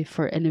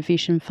for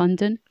innovation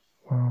funding.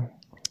 Wow.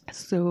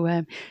 So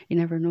you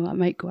never know, I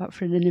might go out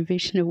for an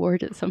innovation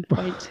award at some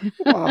point.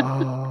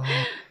 Wow.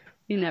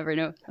 You never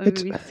know.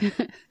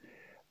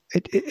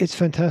 It's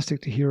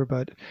fantastic to hear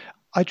about.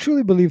 I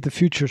truly believe the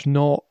future's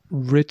not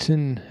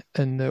written,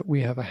 and that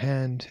we have a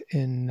hand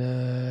in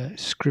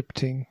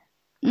scripting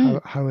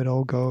how it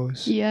all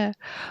goes. Yeah,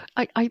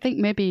 I think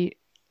maybe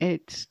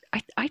it's.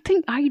 I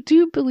think I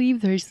do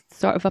believe there's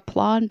sort of a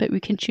plan, but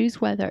we can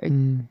choose whether to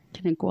kind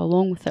of go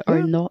along with it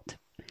or not.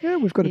 Yeah,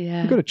 we've got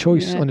a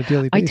choice on a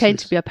daily basis. I tend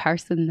to be a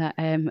person that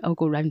I'll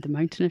go around the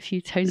mountain a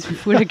few times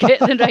before I get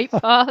the right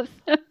path.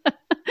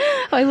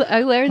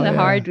 I learned the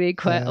hard way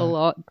quite a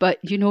lot, but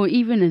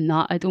even in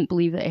that, I don't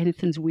believe that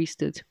anything's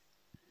wasted.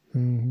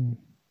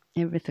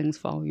 Everything's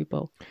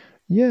valuable.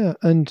 Yeah,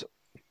 and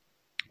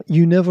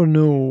you never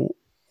know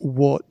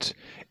what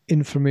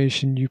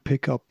information you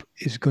pick up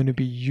is going to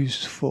be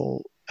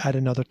useful at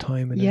another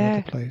time in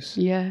another place.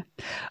 Yeah.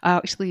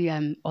 Actually,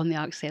 on the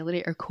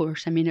accelerator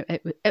course, I mean,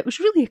 it was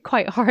really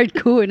quite hard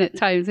going at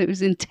times. It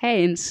was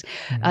intense,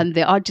 and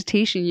the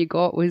agitation you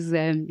got was,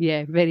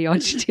 very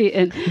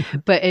agitating.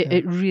 But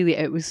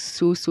it was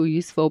so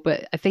useful.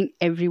 But I think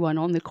everyone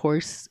on the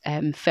course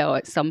felt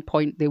at some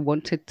point they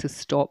wanted to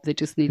stop. They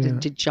just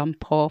needed to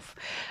jump off.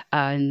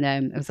 And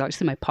it was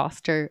actually my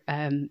pastor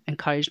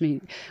encouraged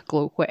me,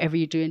 Glo, whatever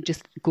you're doing,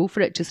 just go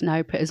for it just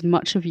now. Put as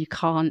much of you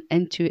can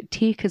into it.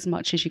 Take as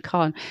much as you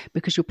can,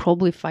 because you'll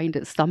probably find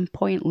at some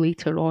point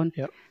later on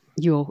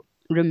you'll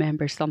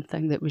remember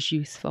something that was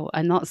useful.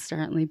 And that's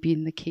certainly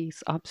been the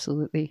case.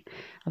 Absolutely.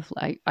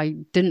 I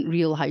didn't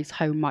realize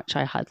how much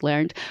I had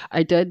learned.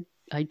 I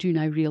do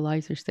now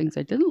realize there's things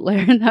I didn't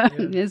learn.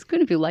 It's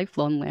going to be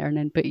lifelong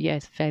learning, but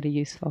yes, very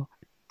useful.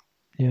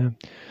 Yeah.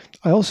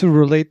 I also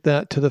relate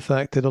that to the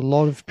fact that a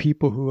lot of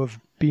people who have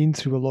been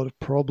through a lot of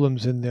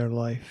problems in their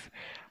life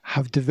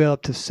have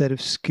developed a set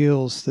of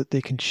skills that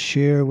they can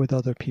share with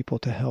other people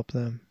to help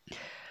them.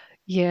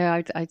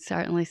 Yeah, I'd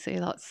certainly say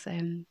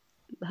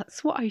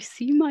that's what I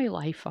see my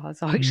life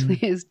as, actually,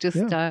 is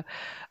just how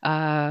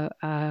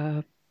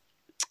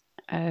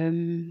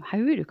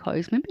would you call it?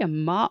 It's maybe a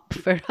map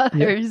for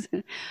others.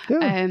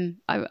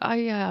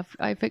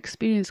 I've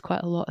experienced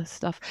quite a lot of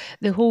stuff.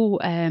 The whole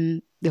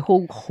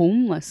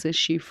homeless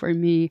issue for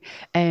me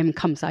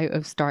comes out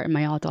of starting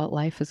my adult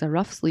life as a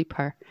rough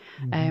sleeper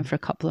for a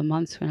couple of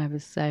months when I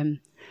was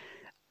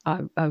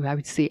I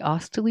would say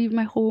asked to leave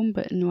my home,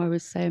 but no, I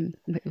was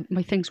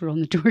my things were on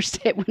the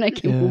doorstep when I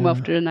came home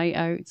after a night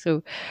out.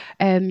 So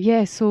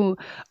so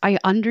I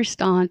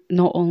understand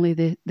not only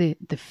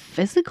the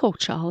physical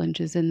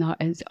challenges in that.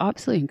 It's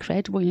absolutely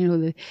incredible, you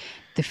know,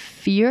 the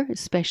fear,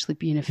 especially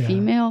being a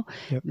female,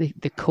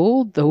 the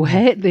cold, the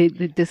wet, the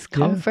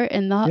discomfort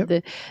in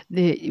that,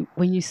 the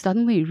when you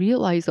suddenly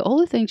realize that all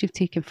the things you've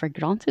taken for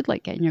granted,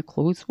 like getting your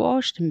clothes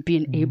washed and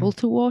being able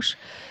to wash,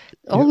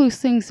 all those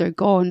things are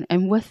gone,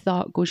 and with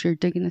that goes your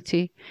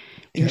dignity,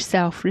 your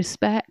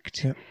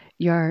self-respect,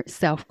 your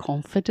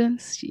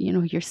self-confidence, you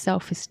know, your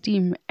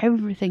self-esteem.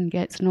 Everything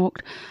gets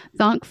knocked.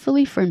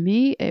 Thankfully for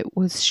me, it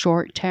was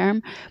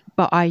short-term,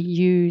 but I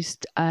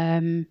used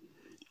the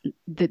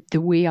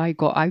way I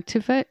got out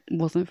of it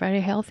wasn't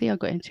very healthy. I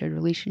got into a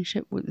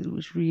relationship that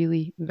was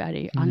really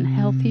very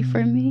unhealthy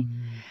for me,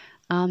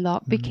 and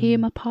that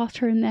became a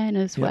pattern then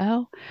as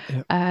well.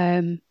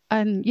 And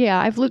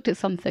I've looked at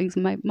some things.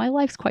 My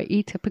life's quite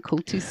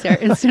atypical to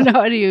certain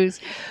scenarios.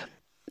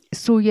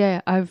 So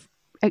I've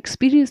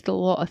experienced a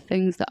lot of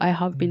things that I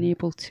have been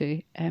able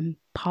to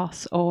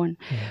pass on.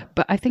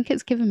 But I think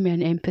it's given me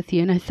an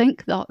empathy, and I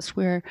think that's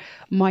where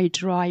my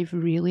drive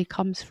really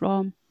comes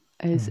from,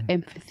 is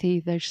empathy.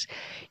 There's,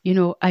 you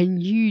know,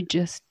 and you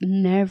just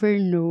never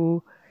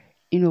know,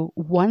 you know,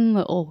 one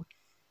little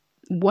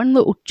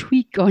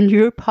tweak on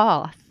your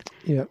path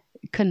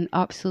can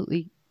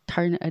absolutely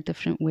turn it a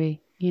different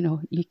way. You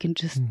know, you can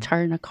just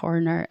turn a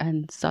corner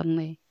and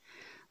suddenly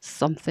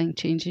something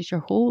changes your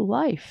whole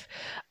life.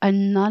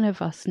 And none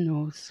of us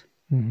knows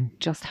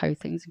just how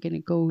things are going to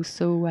go.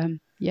 So,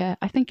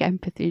 I think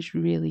empathy is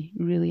really,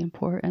 really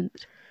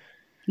important.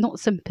 Not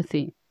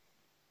sympathy.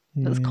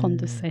 That's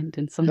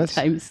condescending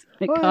sometimes.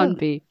 It can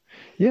be.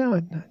 Yeah,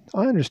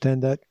 I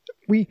understand that.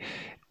 We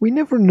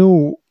never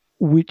know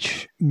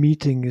which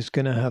meeting is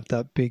going to have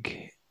that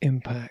big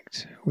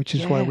impact, which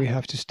is why we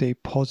have to stay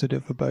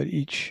positive about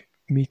each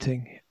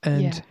meeting.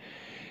 And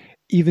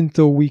even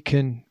though we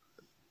can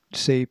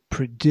say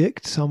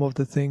predict some of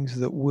the things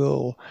that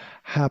will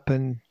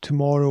happen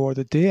tomorrow or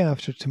the day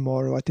after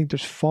tomorrow, I think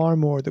there's far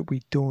more that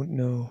we don't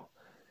know.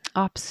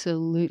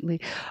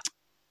 Absolutely.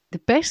 The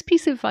best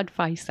piece of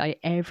advice I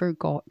ever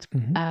got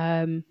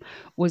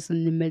was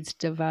in the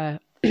midst of a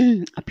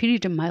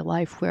period in my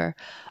life where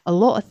a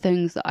lot of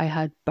things that I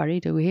had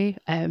buried away,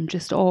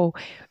 just all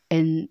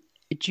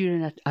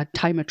during a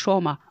time of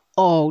trauma,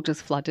 all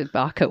just flooded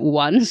back at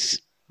once.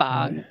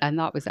 Bang.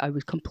 And I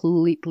was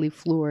completely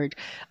floored.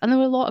 And there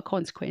were a lot of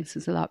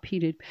consequences of that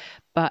period.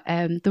 But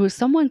there was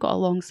someone got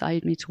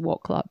alongside me to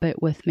walk that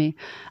bit with me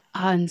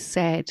and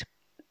said,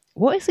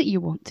 what is it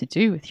you want to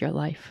do with your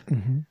life?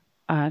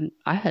 And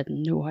I had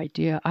no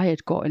idea. I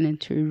had gotten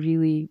into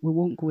we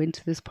won't go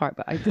into this part,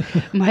 but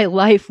my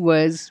life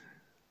was,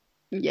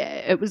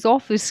 it was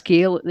off the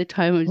scale at the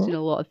time. I was doing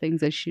a lot of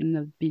things I shouldn't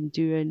have been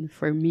doing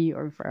for me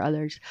or for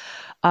others.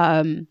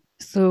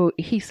 So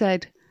he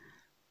said,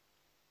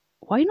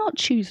 why not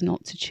choose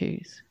not to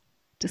choose?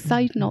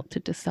 Decide not to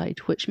decide,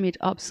 which made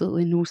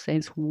absolutely no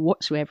sense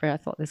whatsoever. I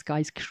thought, this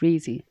guy's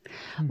crazy.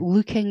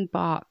 Looking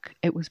back,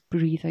 it was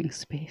breathing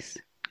space.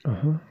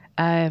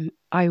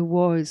 I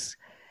was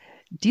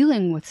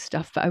dealing with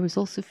stuff, but I was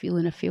also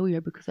feeling a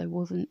failure because I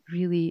wasn't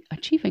really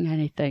achieving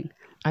anything.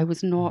 I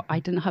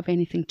didn't have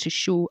anything to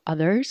show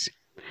others.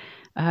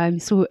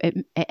 So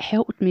it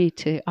helped me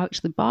to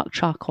actually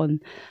backtrack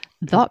on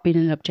that being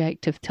an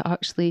objective, to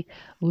actually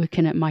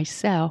looking at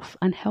myself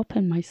and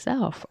helping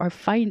myself, or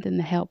finding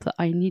the help that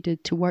I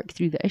needed to work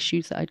through the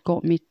issues that had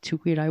got me to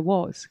where I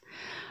was.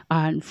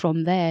 And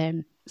from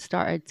then,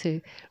 started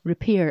to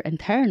repair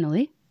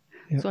internally,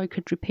 Yep. so I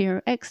could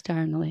repair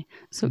externally.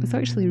 So it's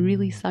actually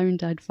really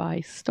sound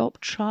advice. Stop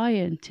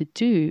trying to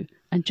do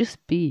and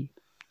just be.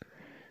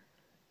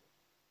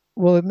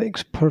 Well, it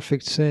makes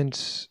perfect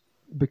sense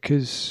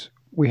because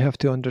we have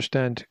to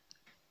understand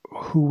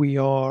who we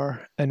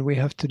are and we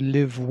have to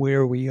live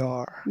where we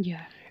are.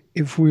 Yeah.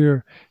 If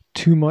we're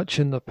too much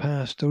in the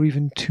past or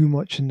even too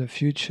much in the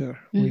future,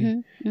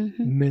 we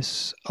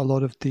miss a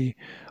lot of the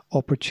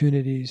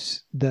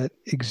opportunities that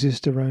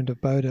exist around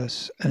about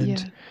us.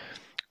 And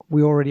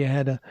we already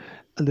had a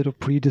little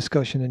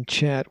pre-discussion and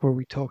chat where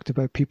we talked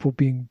about people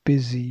being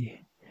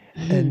busy.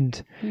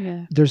 And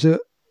there's a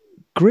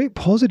great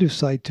positive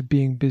side to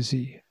being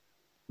busy,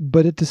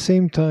 but at the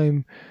same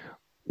time,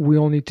 we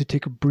all need to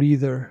take a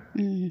breather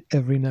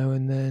every now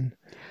and then.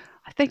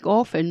 I think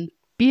often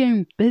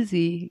being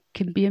busy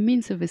can be a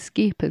means of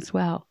escape as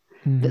well.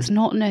 That's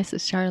not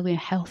necessarily a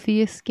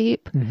healthy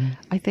escape.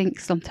 I think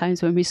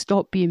sometimes when we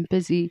stop being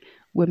busy,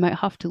 we might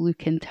have to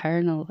look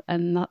internal,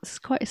 and that's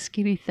quite a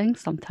scary thing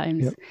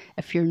sometimes.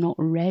 If you're not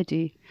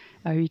ready,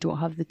 or you don't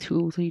have the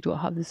tools, or you don't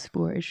have the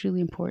support, it's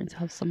really important to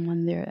have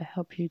someone there to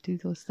help you do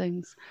those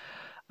things.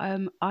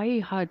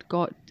 I had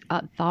got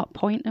at that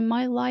point in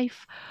my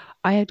life,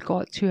 I had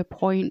got to a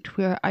point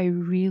where I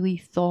really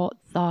thought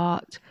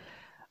that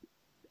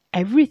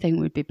everything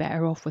would be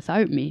better off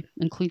without me,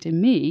 including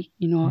me.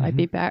 I'd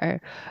be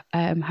better.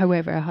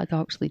 However, I had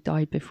actually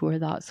died before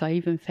that, so I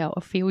even felt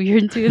a failure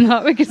in doing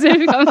that because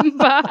I've come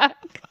back.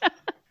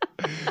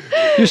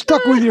 You're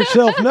stuck with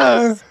yourself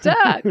now.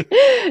 Stuck.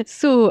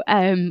 So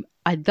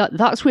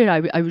that's where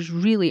I was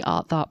really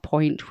at that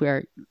point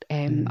where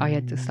I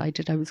had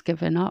decided I was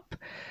giving up,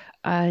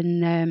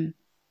 and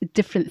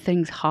different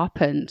things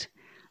happened,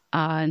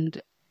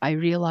 and I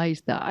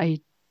realised that I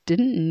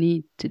didn't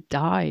need to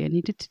die. I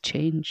needed to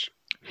change.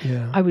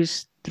 I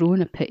was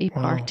throwing a pity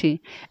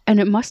party, and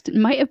it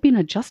might have been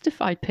a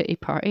justified pity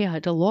party. I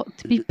had a lot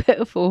to be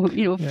pitiful,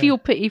 feel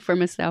pity for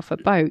myself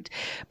about,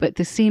 but at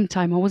the same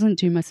time I wasn't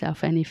doing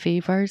myself any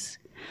favours.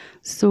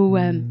 So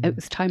it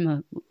was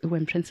time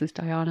when Princess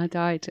Diana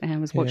died, and I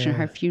was watching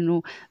her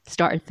funeral,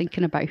 started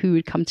thinking about who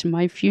would come to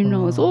my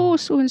funeral. Oh,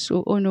 so and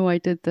so. Oh no, I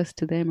did this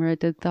to them, or I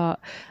did that.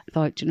 I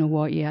thought, you know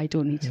what? I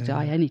don't need to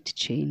die. I need to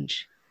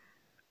change.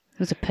 It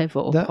was a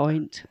pivotal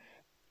point.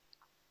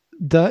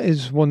 That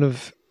is one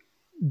of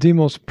the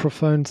most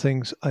profound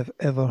things I've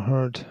ever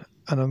heard.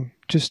 And I'm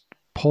just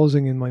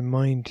pausing in my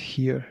mind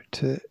here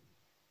to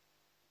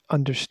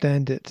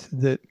understand it,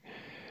 that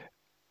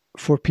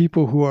for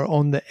people who are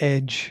on the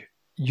edge,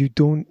 you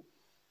don't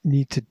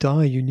need to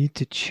die, you need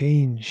to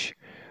change,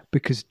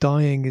 because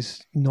dying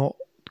is not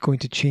going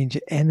to change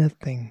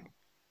anything.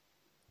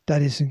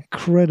 That is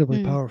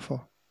incredibly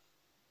powerful.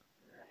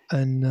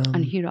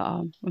 And here I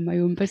am with my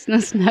own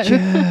business now.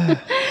 Yeah.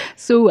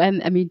 So,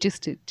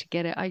 just to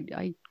get it,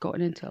 I got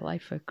into a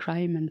life of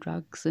crime and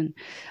drugs and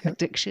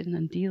addiction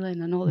and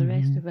dealing and all the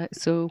rest of it.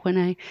 So when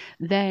I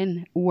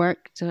then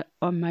worked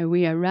on my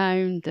way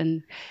around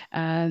and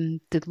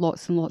did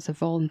lots and lots of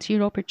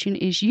volunteer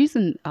opportunities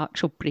using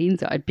actual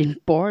brains that I'd been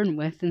born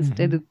with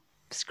instead of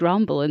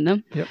scrambling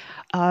them.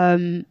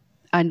 And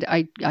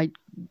I'd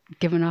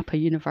given up a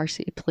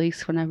university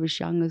place when I was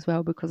young as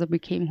well, because I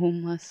became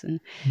homeless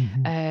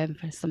and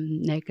for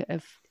some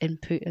negative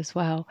input as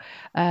well.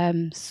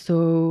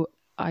 So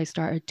I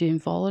started doing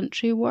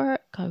voluntary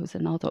work. I was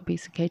an adult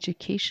basic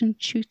education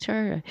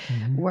tutor.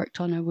 I worked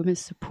on a women's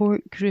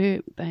support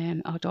group,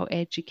 adult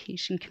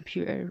education,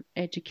 computer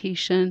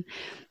education,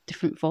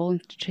 different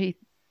voluntary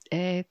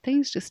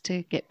things just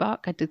to get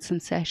back. I did some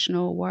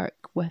sessional work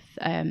with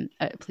a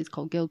place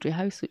called Gloria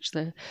House, which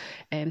is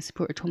the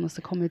supported homeless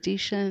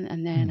accommodation,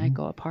 and then I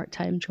got a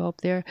part-time job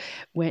there.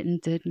 Went and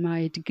did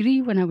my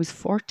degree when I was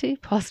 40,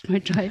 passed my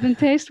driving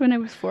test when I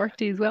was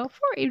 40 as well.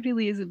 40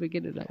 really is the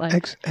beginning of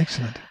life.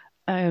 Excellent.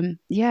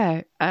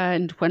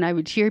 And when I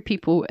would hear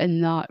people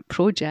in that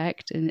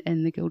project,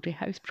 in the Gloria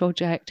House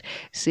project,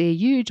 say,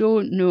 "You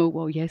don't know,"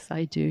 well, yes,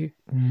 I do.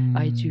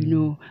 I do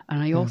know.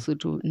 And I also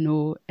don't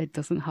know it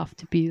doesn't have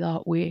to be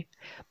that way.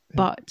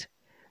 But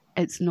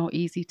it's not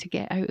easy to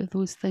get out of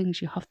those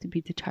things. You have to be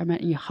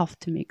determined, and you have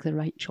to make the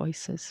right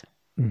choices.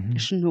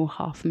 There's no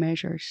half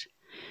measures.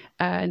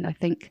 And I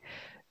think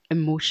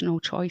emotional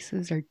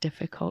choices are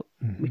difficult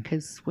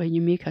because when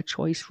you make a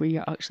choice where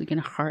you're actually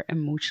going to hurt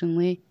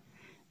emotionally,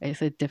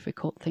 it's a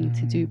difficult thing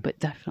to do, but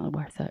definitely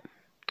worth it.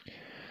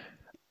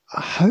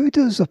 How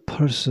does a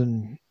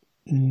person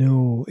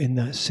know in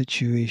that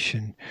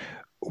situation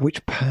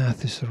which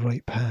path is the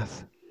right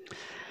path?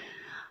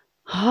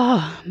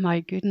 Oh, my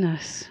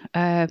goodness.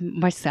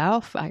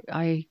 Myself,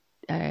 I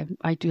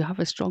do have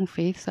a strong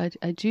faith. So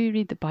I do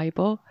read the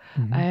Bible.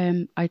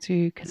 I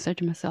do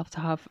consider myself to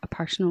have a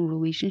personal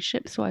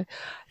relationship. So I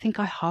think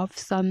I have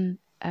some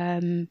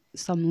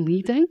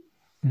leading,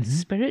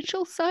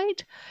 spiritual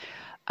side.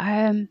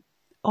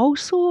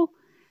 Also,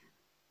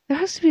 there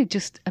has to be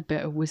just a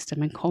bit of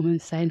wisdom and common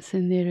sense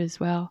in there as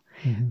well.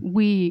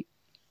 We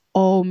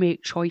all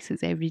make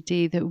choices every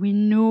day that we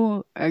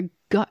know our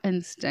gut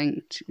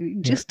instinct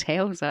just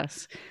tells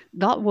us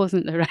that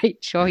wasn't the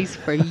right choice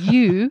for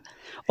you,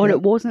 or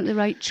it wasn't the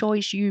right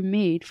choice you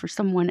made for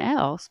someone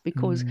else,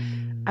 because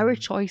our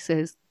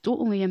choices don't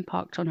only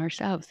impact on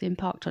ourselves, they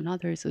impact on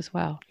others as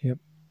well. Yep.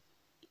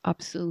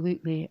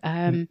 Absolutely.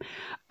 And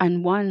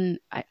one,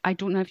 I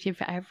don't know if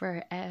you've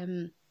ever,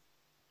 have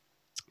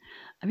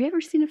you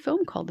ever seen a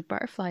film called The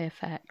Butterfly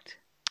Effect?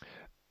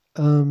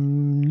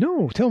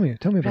 No, tell me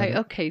about Right, it.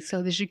 okay,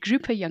 so there's a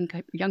group of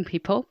young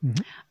people,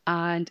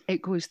 and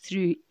it goes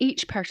through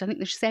each person. I think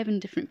there's 7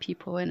 different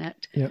people in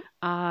it,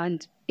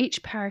 and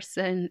each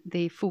person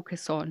they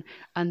focus on,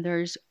 and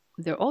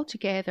they're all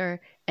together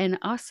in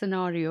a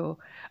scenario,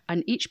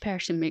 and each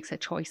person makes a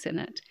choice in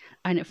it,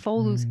 and it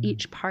follows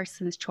each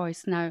person's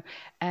choice. Now,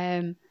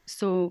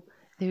 so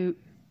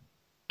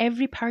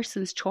every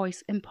person's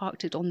choice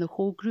impacted on the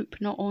whole group,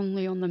 not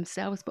only on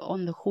themselves, but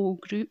on the whole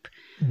group.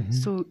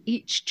 So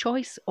each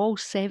choice, all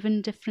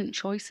 7 different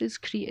choices,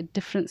 created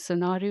different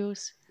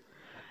scenarios.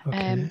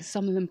 Okay.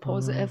 Some of them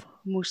positive,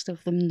 most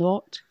of them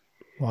not.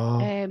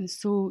 Wow.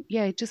 So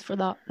yeah, just for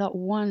that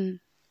one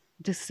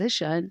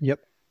decision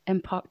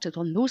impacted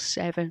on those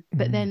 7,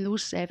 but then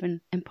those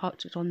 7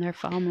 impacted on their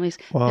families,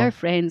 their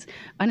friends,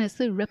 and it's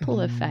the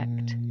ripple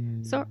effect.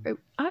 So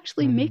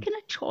actually making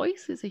a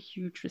choice is a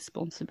huge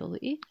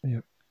responsibility.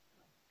 Yep.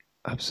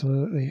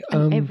 Absolutely.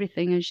 And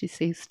everything, as you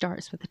say,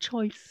 starts with a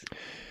choice.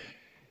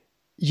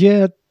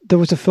 Yeah, there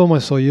was a film I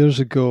saw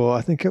years ago.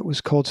 I think it was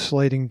called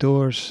Sliding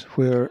Doors,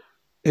 where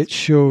it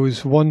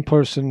shows one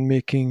person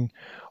making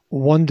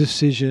one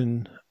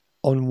decision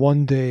on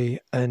one day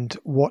and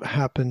what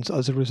happens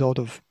as a result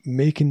of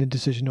making the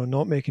decision or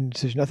not making the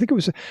decision. I think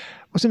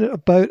wasn't it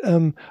about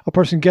a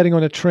person getting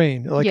on a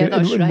train? Like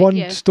in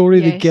one story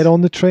they get on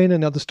the train,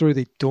 and another story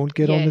they don't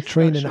get on the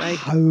train, and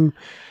how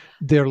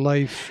their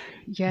life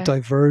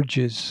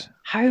diverges.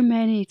 How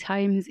many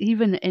times,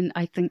 even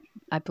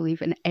I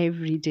believe in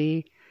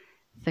everyday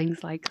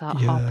things like that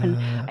happen.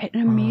 It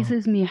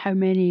amazes me how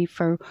many,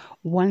 for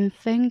one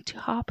thing to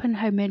happen,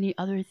 how many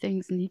other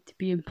things need to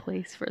be in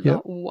place for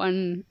that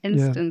one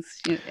instance.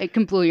 You know, it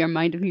can blow your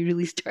mind if you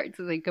really start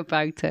to think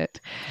about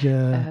it.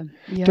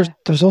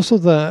 There's also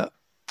the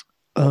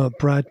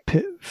Brad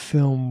Pitt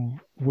film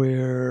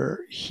where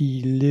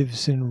he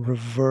lives in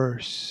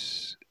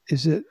reverse.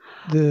 Is it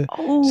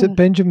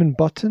Benjamin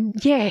Button?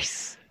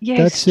 Yes.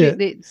 That's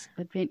it. It's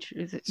Adventure,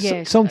 is it?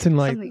 Yes. Something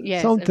like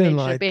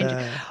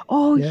that.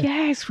 Oh,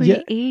 yes, when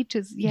he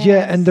ages. Yes.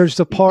 Yeah, and there's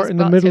the part in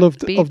the middle of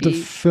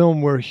the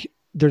film where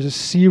there's a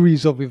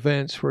series of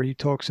events where he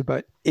talks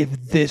about, if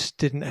this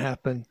didn't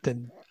happen,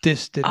 then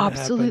this didn't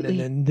happen, and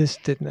then this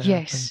didn't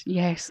happen.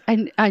 Yes.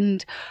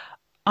 And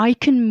I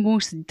can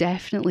most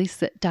definitely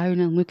sit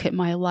down and look at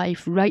my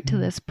life right to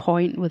this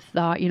point with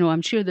that. You know,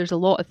 I'm sure there's a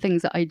lot of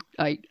things that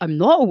I'm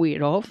not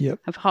aware of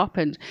have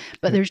happened,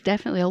 but there's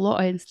definitely a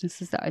lot of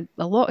instances a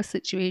lot of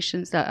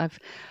situations that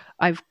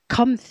I've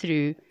come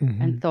through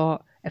and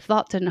thought, if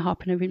that didn't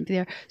happen, I wouldn't be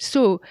there.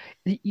 So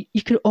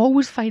you can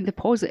always find the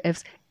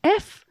positives.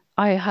 If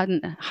I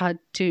hadn't had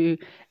to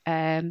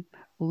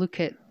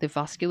look at the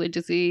vascular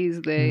disease,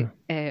 the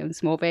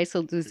small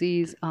vessel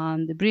disease,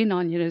 and the brain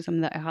aneurysm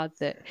that I had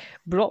that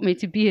brought me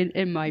to being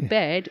in my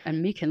bed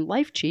and making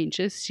life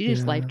changes,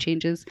 serious life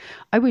changes,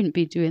 I wouldn't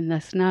be doing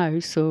this now.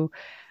 So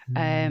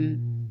I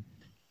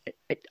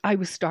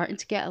was starting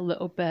to get a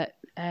little bit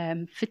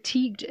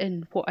fatigued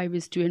in what I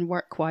was doing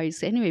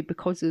work-wise anyway,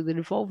 because of the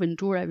revolving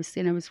door I was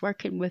saying. I was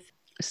working with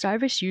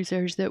service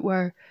users that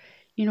were,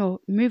 you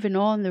know, moving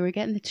on. They were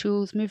getting the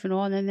tools, moving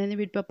on, and then they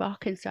would be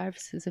back in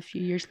services a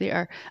few years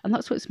later. And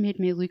that's what's made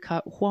me look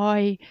at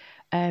why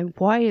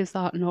is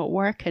that not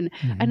working?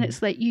 And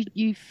it's like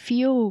you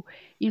feel,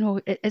 you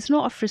know, it's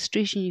not a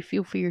frustration you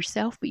feel for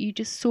yourself, but you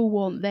just so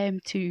want them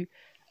to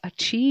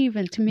achieve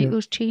and to make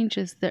those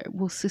changes that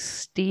will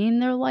sustain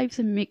their lives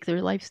and make their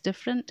lives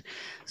different.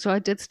 So I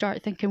did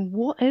start thinking,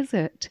 what is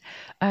it?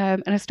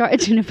 And I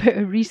started doing a bit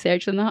of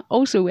research on that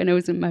also when I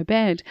was in my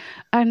bed.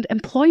 And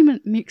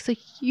employment makes a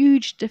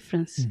huge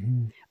difference.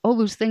 All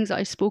those things that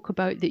I spoke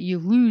about that you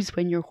lose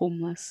when you're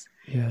homeless,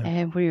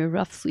 when you're a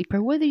rough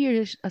sleeper, whether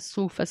you're a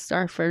sofa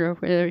surfer or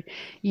whether,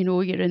 you know,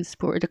 you're in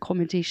supported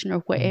accommodation or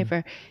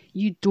whatever,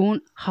 you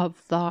don't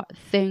have that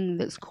thing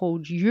that's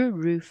called your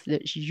roof,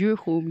 that's your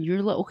home,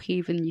 your little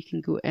haven you can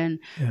go in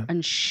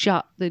and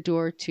shut the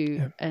door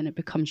to, and it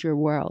becomes your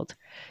world.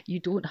 You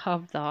don't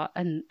have that.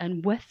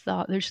 And with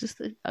that, there's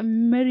just a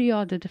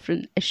myriad of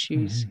different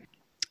issues.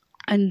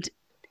 And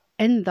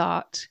in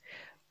that,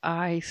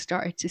 I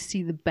started to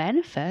see the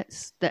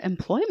benefits that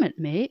employment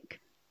make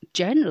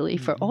generally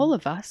for all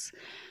of us,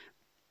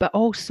 but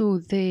also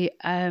the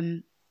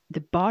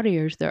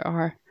barriers there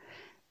are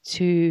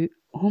to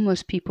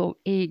homeless people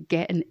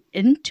getting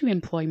into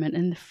employment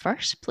in the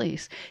first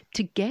place,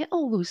 to get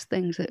all those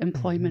things that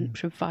employment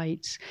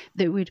provides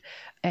that would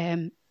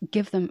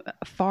give them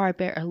far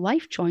better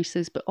life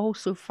choices, but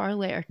also far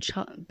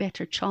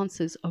better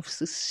chances of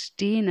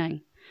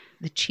sustaining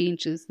the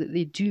changes that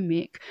they do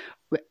make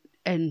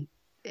in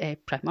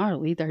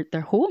primarily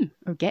their home,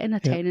 or getting a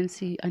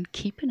tenancy and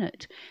keeping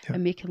it,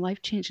 and making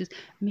life changes,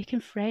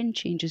 making friend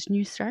changes,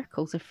 new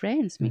circles of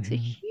friends makes a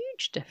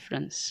huge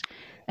difference,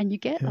 and you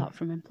get that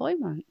from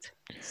employment.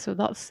 So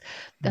that's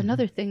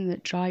another thing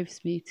that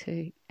drives me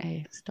to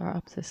start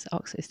up this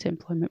Access to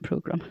Employment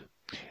program.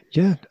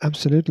 Yeah,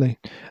 absolutely.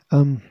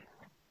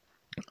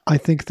 I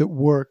think that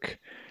work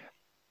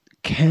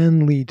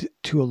can lead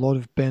to a lot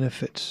of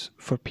benefits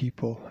for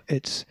people.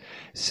 It's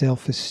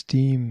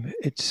self-esteem,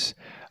 it's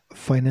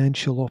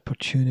financial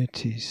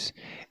opportunities,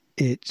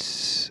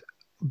 it's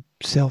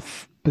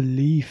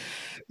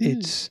self-belief,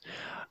 it's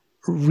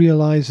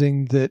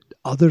realizing that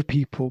other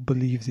people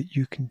believe that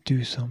you can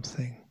do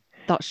something.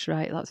 That's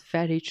right. That's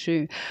very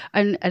true.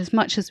 And as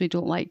much as we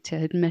don't like to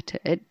admit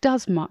it, it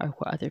does matter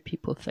what other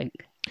people think.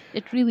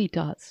 It really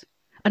does.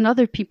 And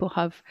other people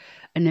have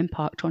an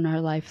impact on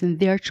our life, and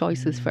their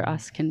choices for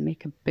us can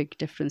make a big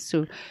difference.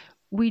 So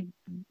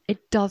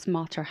it does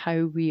matter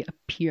how we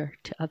appear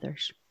to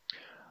others.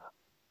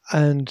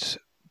 And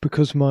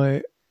because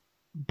my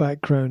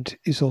background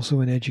is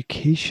also in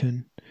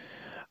education,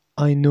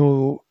 I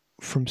know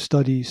from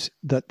studies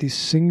that the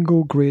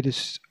single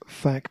greatest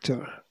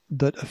factor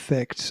that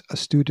affects a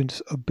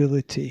student's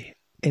ability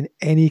in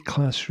any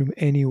classroom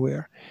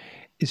anywhere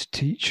is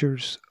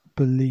teachers'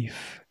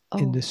 belief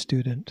in the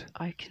student.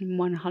 I can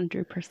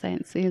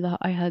 100% say that.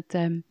 I had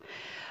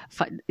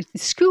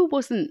school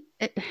wasn't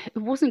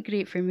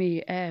great for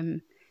me.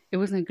 It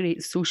wasn't a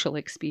great social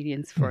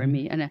experience for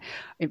me, and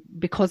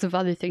because of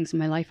other things in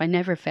my life, I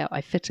never felt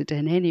I fitted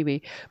in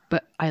anyway.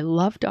 But I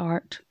loved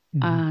art.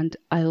 And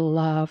I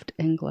loved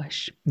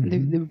English. They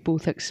were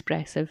both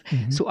expressive.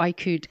 So I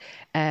could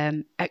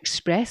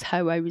express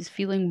how I was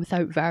feeling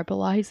without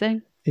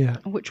verbalizing,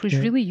 which was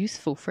really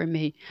useful for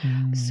me.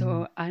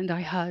 So, and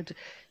I had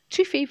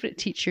two favourite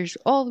teachers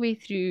all the way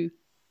through.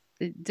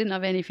 Didn't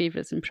have any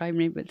favourites in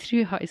primary, but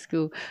through high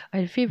school, I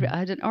had a favourite. I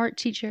had an art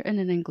teacher and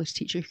an English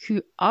teacher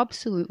who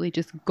absolutely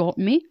just got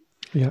me.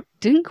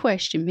 Didn't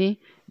question me,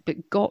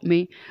 but got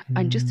me,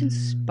 and just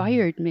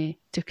inspired me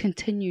to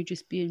continue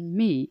just being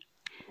me.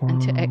 And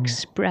to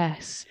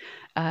express.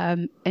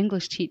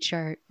 English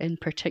teacher in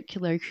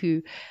particular,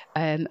 who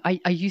I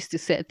used to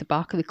sit at the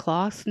back of the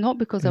class, not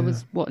because I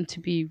was wanting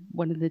to be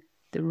one of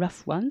the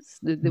rough ones,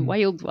 the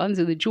wild ones,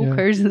 or the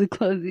jokers in the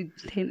class. They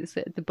tend to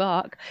sit at the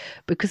back,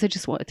 because I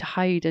just wanted to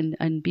hide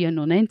and be a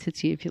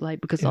non-entity, if you like,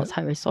 because that's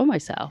how I saw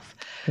myself.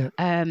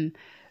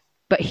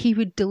 But he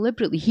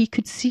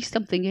could see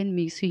something in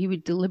me, so he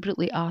would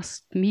deliberately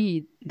ask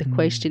me the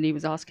question he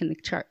was asking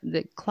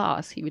the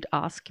class. He would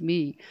ask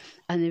me,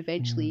 and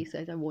eventually he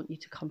said, "I want you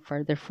to come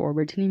further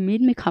forward." And he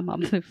made me come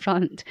up to the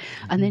front,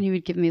 and then he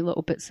would give me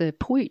little bits of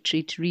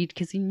poetry to read,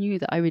 because he knew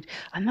that I would,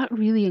 and that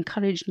really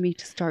encouraged me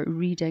to start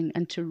reading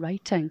and to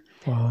writing.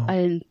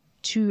 And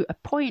to a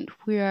point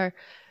where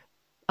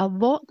a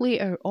lot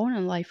later on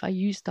in life, I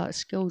used that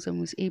skills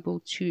and was able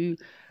to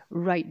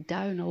write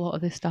down a lot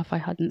of the stuff I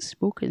hadn't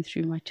spoken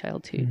through my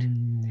childhood.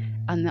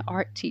 And the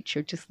art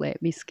teacher just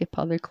let me skip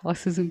other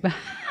classes and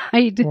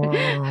hide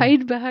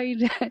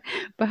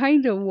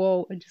behind a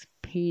wall and just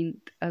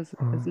paint as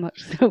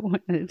much as I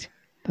wanted.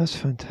 That's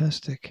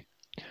fantastic.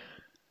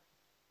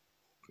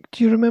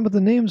 Do you remember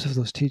the names of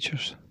those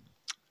teachers?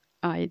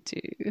 I do.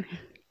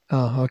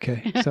 Oh,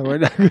 okay. So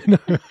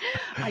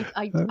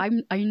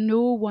I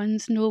know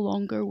one's no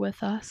longer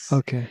with us.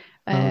 Okay.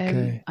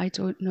 I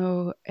don't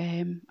know.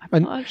 I'm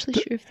not actually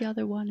sure if the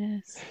other one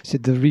is. So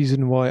the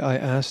reason why I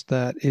asked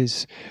that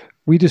is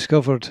we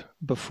discovered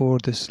before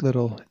this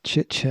little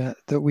chit chat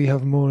that we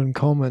have more in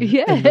common in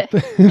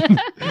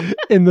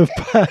the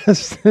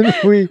past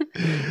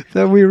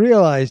than we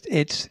realized.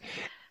 It's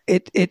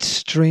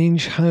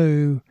strange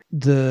how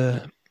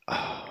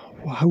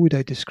how would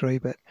I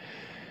describe it?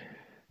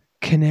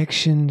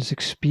 Connections,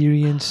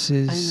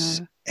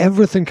 experiences,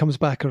 everything comes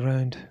back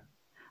around.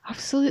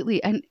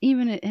 Absolutely. And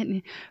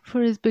even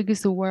for as big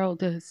as the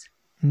world is.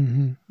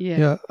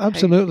 Yeah,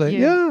 absolutely.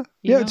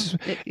 It's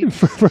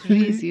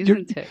crazy,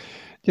 isn't it?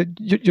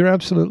 You're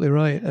absolutely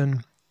right.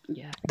 And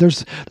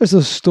there's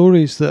those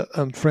stories that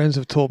friends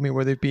have told me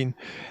where they've been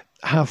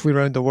halfway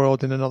around the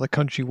world in another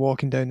country,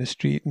 walking down the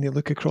street, and they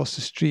look across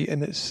the street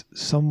and it's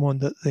someone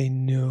that they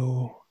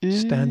know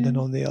standing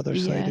on the other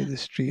side of the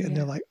street, and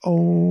they're like,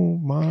 oh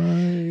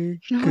my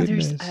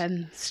goodness.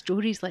 There's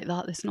stories like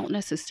that. It's not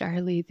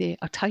necessarily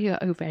I'll tell you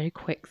a very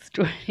quick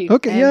story.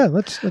 Okay,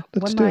 let's do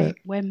it.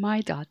 When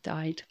my dad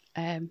died,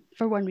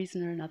 for one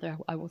reason or another,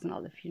 I wasn't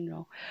at the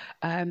funeral.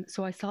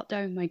 So I sat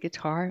down my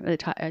guitar.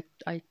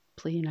 I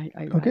play and I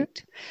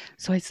write.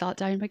 So I sat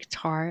down my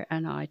guitar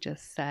and I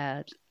just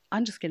said,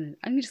 I'm just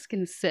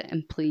gonna sit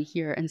and play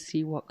here and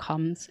see what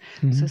comes.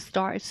 So I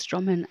started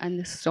strumming, and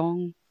the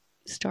song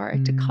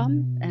started to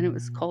come, and it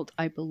was called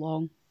 "I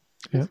Belong."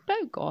 It's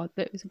about God.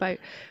 It was about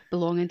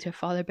belonging to a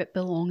father, but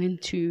belonging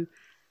to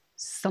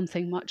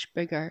something much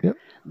bigger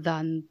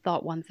than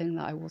that one thing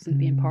that I wasn't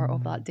being part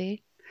of that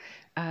day.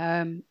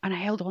 And I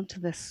held on to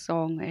this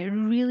song. It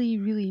really,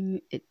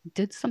 really, it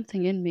did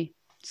something in me.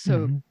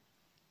 So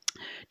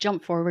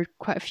jump forward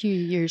quite a few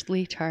years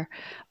later,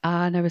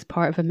 and I was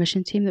part of a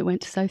mission team that went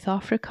to South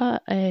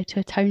Africa, to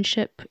a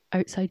township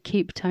outside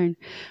Cape Town,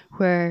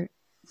 where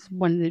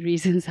one of the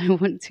reasons I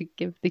want to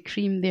give the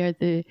cream there,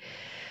 they're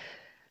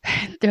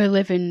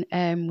living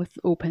with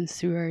open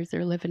sewers.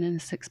 They're living in a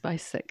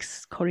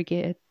 6x6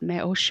 corrugated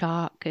metal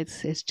shack.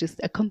 It's just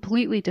a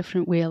completely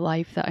different way of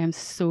life that I'm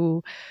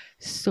so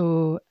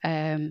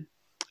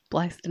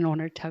blessed and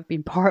honoured to have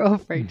been part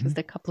of for just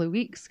a couple of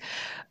weeks.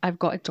 I've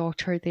got a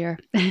daughter there.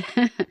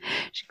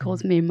 She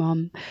calls me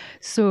mum.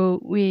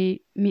 So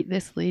we meet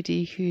this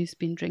lady who's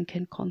been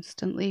drinking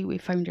constantly. We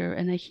found her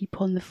in a heap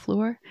on the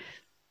floor.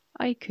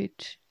 I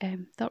could,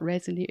 that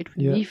resonated with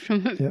me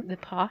from the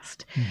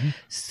past.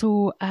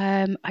 So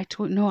I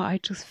don't know, I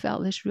just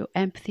felt this real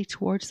empathy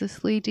towards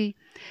this lady.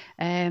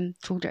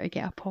 Told her to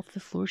get up off the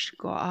floor. She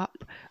got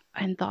up,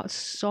 and that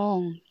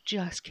song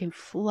just came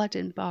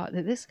flooding back.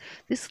 That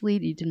this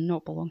lady did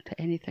not belong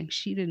to anything.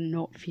 She did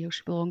not feel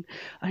she belonged.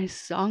 And I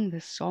sang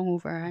this song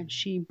over her, and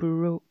she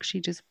broke. She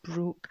just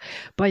broke.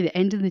 By the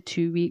end of the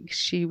 2 weeks,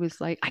 she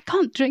was like, I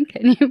can't drink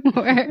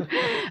anymore.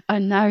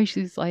 And now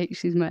she's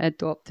my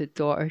adopted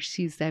daughter.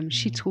 She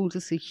told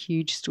us a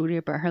huge story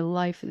about her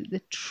life,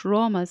 the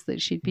traumas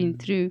that she'd been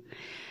through.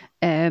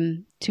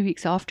 2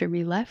 weeks after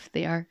we left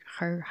there,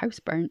 her house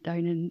burnt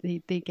down, and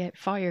they get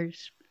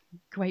fires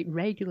quite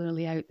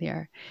regularly out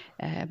there,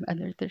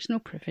 and there's no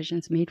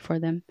provisions made for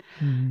them.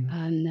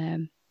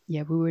 And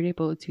we were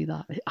able to do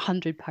that.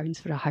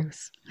 £100 for a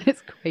house.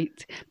 It's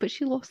great. But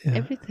she lost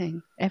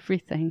everything.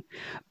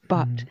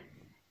 But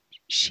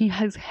she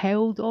has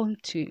held on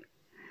to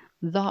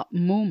that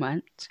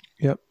moment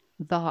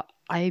that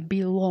I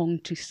belong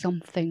to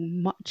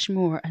something much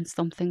more and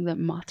something that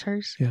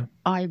matters.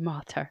 I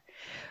matter.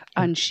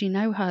 And she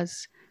now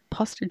has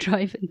passed a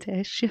driving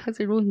test. She has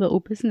her own little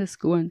business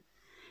going,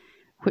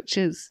 which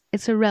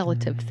it's a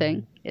relative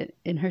thing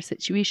in her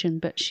situation,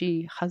 but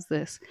she has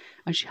this,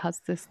 and she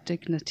has this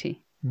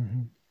dignity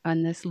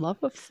and this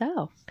love of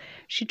self.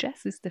 She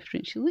dresses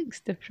different, she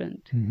looks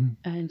different,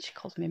 and she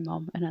calls me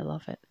mum, and I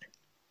love it.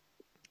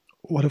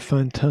 What a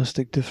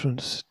fantastic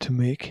difference to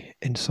make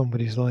in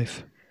somebody's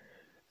life.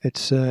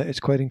 It's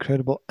quite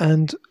incredible,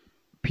 and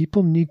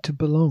people need to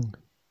belong.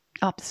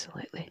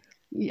 Absolutely,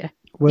 yeah.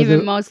 Whether,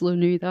 even Maslow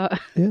knew that.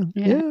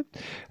 Yeah.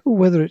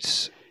 Whether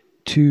it's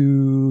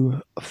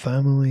to a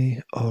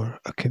family or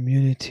a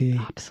community,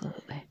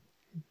 absolutely,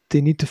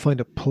 they need to find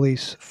a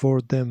place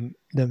for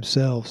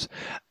themselves,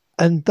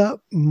 and that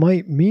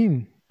might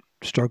mean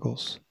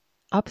struggles.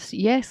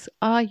 Yes,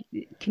 I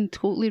can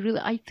totally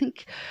relate. I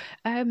think,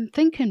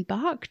 thinking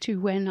back to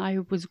when I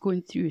was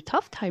going through a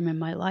tough time in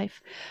my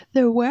life,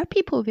 there were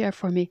people there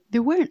for me. They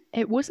weren't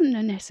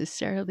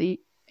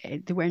necessarily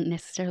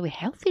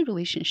healthy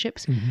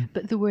relationships,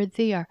 but they were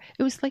there.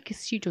 It was like a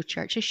pseudo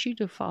church, a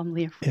pseudo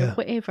family, or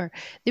whatever.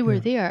 They were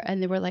there,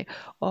 and they were like,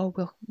 "Oh,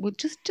 we'll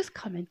just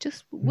come in,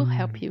 we'll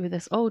help you with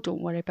this. Oh,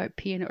 don't worry about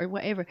paying it or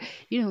whatever."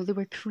 They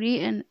were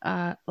creating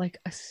a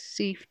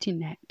safety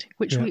net,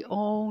 which we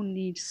all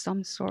need.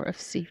 Some sort of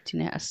safety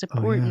net, a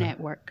support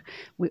network.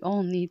 We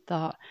all need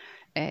that.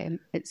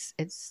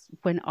 It's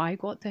when I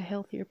got to a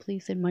healthier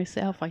place in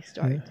myself, I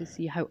started to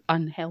see how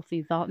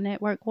unhealthy that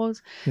network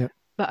was.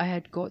 But I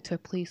had got to a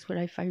place where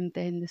I found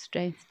then the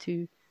strength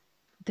to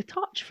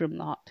detach from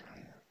that.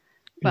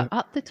 But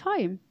at the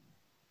time,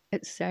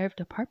 it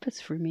served a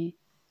purpose for me.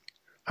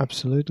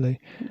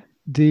 Absolutely.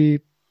 The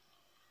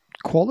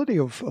quality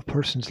of a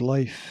person's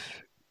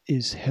life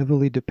is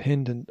heavily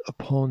dependent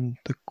upon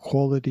the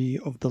quality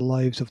of the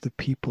lives of the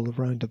people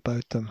around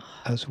about them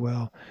as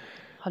well.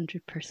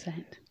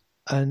 100%.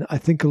 And I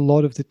think a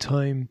lot of the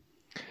time,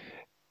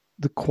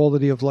 the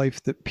quality of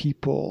life that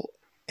people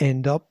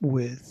end up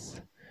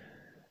with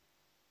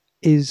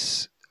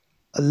is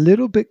a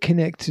little bit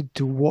connected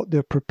to what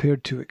they're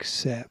prepared to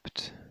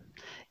accept.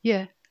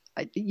 Yeah,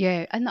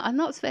 and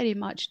that's very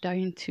much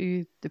down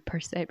to the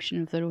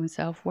perception of their own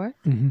self-worth.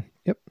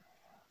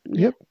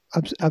 Yep,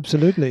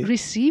 absolutely.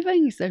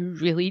 Receiving is a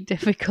really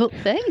difficult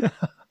thing.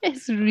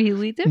 It's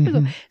really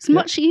difficult. It's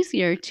much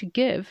easier to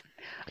give.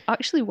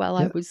 Actually, while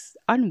I was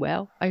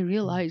unwell, I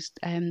realised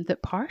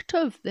that part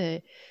of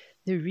the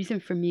reason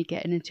for me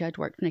getting into, I'd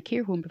worked in a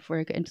care home before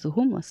I got into the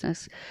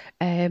homelessness,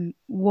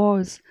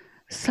 was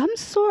some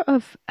sort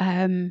of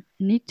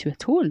need to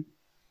atone,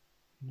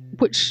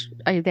 which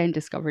I then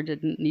discovered I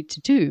didn't need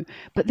to do.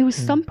 But there was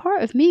some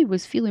part of me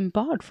was feeling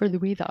bad for the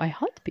way that I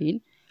had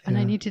been, and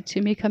I needed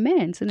to make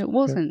amends, and it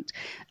wasn't.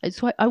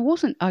 So I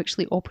wasn't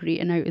actually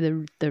operating out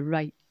of the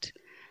right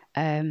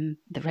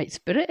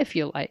spirit, if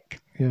you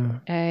like.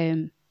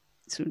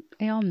 So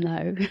I am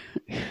now.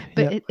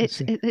 But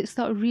it's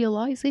that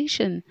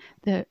realisation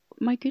that,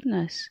 my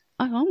goodness,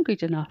 I am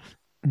good enough.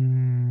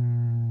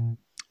 And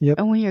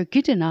when you're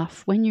good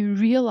enough, when you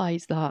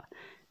realise that,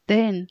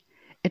 then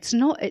it's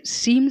not, it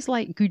seems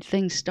like good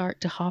things start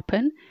to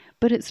happen,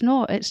 but it's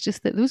not. It's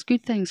just that those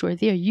good things were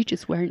there, you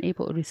just weren't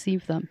able to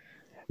receive them.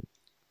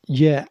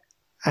 Yeah,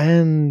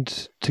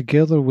 and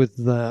together with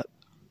that,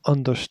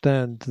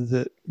 understand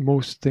that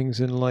most things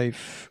in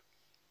life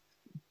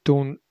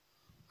don't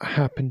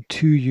happen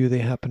to you, they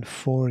happen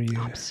for you.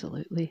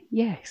 Absolutely.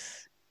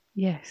 Yes.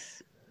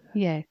 Yes.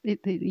 Yeah,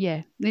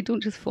 they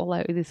don't just fall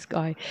out of the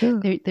sky.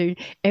 Yeah. They're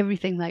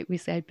everything, like we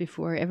said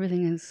before.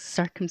 Everything is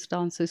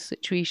circumstances,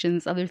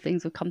 situations, other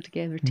things will come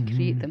together to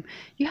create them.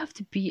 You have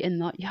to be in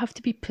that. You have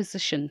to be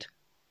positioned.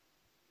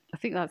 I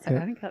think that's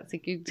Yeah.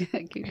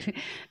 a good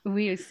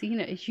way of seeing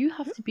it. Is you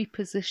have to be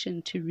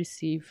positioned to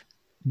receive,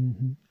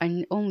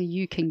 and only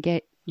you can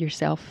get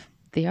yourself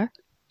there.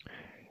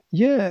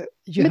 Yeah,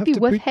 you Maybe have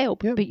to with put,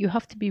 help, yeah. but you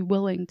have to be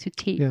willing to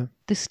take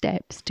the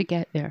steps to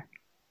get there.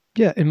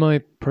 Yeah, in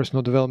my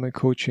personal development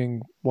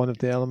coaching, one of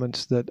the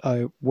elements that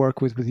I work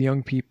with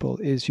young people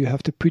is you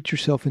have to put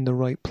yourself in the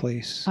right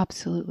place.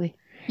 Absolutely.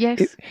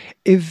 Yes.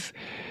 If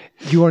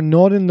you are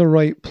not in the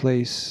right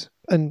place,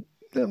 and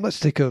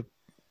let's take a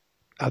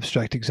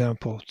abstract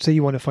example. Say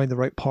you want to find the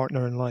right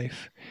partner in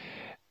life.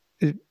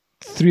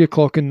 3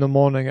 o'clock in the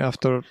morning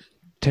after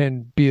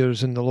 10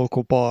 beers in the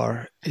local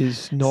bar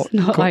is not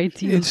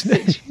ideal.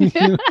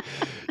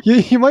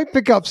 You might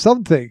pick up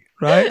something,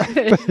 right?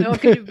 It's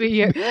not going to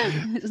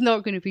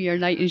be your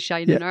knight in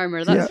shining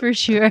armor, that's for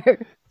sure.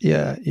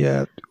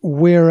 Yeah.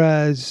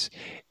 Whereas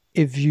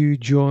if you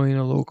join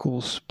a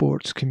local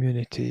sports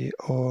community,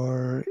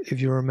 or if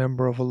you're a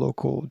member of a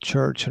local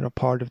church and a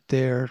part of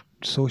their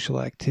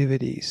social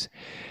activities,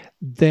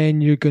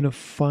 then you're going to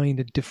find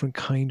a different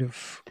kind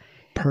of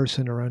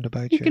person around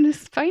about you. You're going to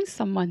find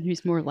someone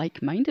who's more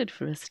like-minded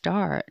for a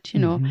start,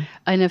 and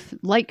if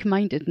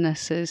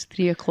like-mindedness is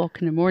 3 o'clock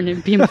in the morning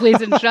being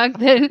blazing drunk,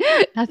 then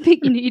I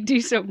think you need to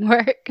do some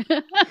work.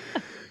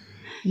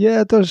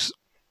 Yeah,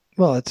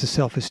 it's a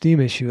self-esteem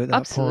issue at that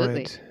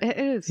Absolutely. point. It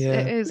is. Yeah.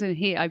 It is. And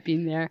hey, I've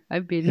been there.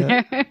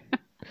 there.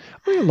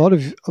 I mean,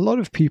 a lot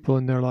of people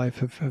in their life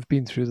have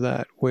been through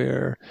that,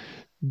 where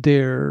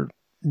they're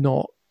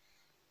not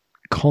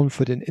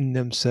confident in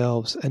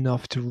themselves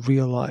enough to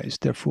realize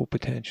their full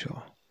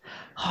potential.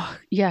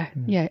 Yeah.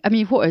 I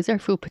mean, what is our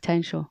full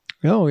potential?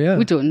 Oh, yeah.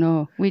 We don't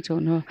know.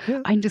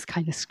 Yeah. I'm just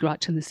kind of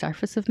scratching the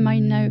surface of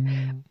mine now.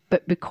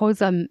 But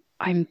because I'm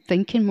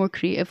thinking more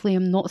creatively,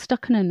 I'm not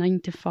stuck in a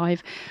 9 to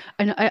 5.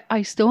 And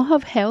I still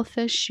have health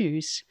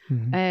issues.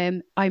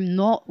 I'm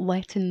not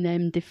letting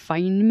them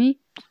define me.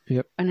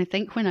 Yep. And I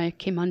think when I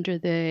came under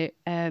the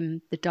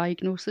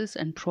diagnosis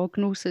and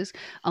prognosis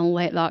and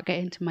let that get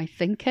into my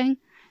thinking,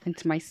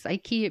 into my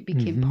psyche, it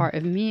became part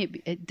of me.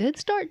 It did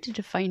start to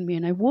define me,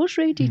 and I was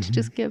ready to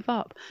just give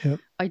up. Yep.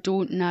 I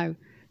don't now.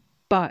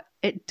 But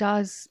it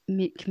does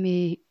make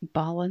me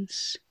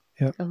balance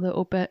a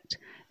little bit.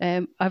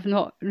 I've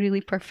not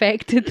really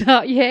perfected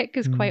that yet,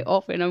 because quite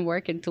often I'm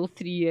working till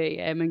 3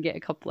 a.m. and get a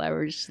couple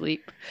hours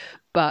sleep.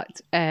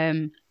 But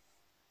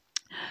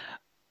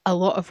a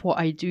lot of what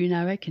I do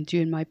now, I can do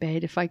in my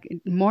bed.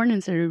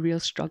 Mornings are a real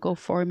struggle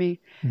for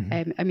me.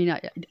 I mean,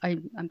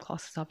 I'm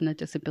classed as having a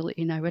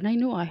disability now, and I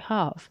know I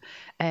have.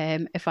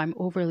 If I'm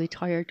overly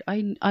tired,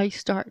 I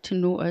start to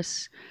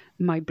notice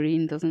my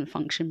brain doesn't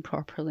function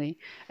properly.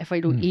 If I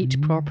don't eat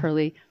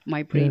properly,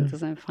 my brain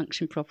doesn't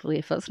function properly.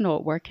 If that's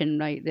not working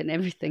right, then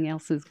everything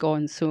else is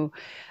gone. So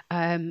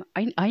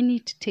I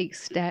need to take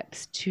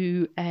steps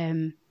to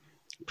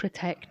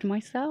protect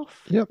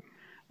myself. Yep.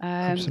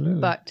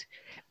 Absolutely. But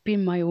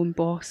being my own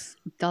boss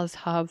does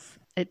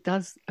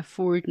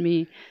afford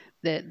me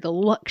the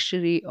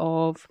luxury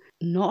of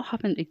not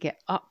having to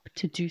get up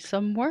to do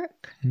some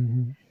work.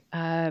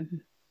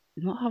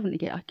 Not having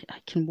to I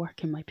can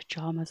work in my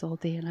pajamas all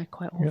day, and I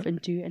quite often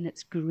do, and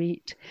it's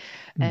great.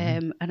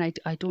 And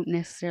I don't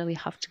necessarily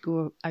have to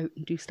go out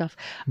and do stuff.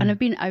 And I've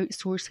been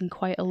outsourcing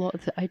quite a lot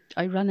of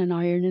I run an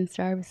ironing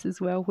service as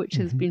well, which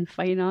has been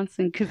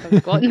financing, because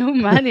I've got no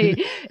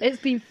money.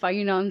 It's been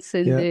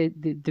financing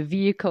the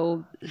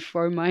vehicle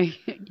for my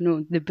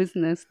the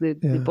business, the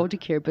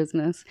Bodycare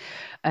business.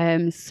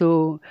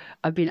 So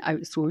I've been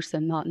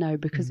outsourcing that now,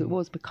 because it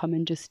was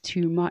becoming just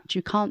too much.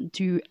 You can't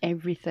do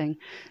everything.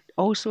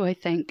 Also, I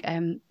think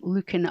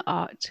looking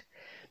at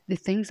the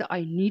things that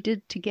I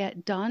needed to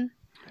get done,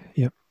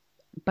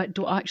 but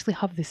don't actually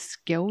have the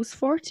skills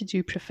to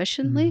do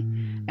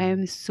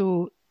proficiently.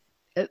 So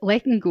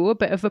letting go a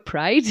bit of a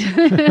pride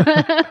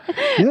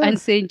and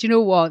saying, do you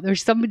know what,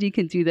 there's somebody who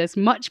can do this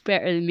much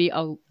better than me.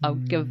 I'll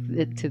give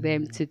it to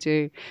them to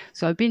do.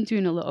 So I've been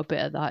doing a little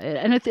bit of that,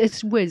 and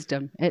it's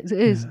wisdom. It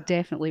is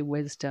definitely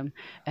wisdom.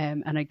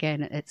 And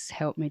again, it's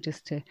helped me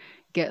just to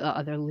get that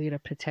other layer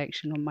of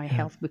protection on my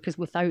health, because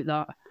without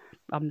that,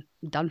 I'm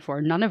done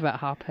for. None of it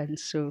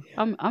happens. So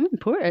I'm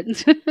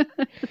important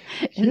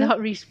in that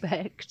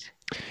respect.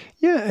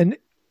 Yeah, and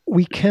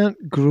we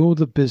can't grow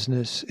the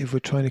business if we're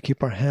trying to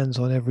keep our hands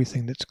on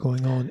everything that's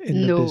going on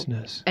in the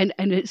business. And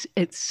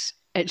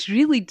it's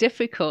really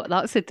difficult.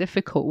 That's a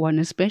difficult one,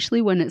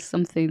 especially when it's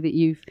something that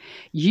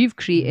you've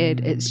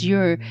created. It's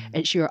your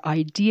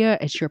idea,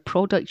 it's your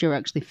product. You're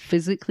actually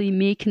physically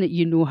making it.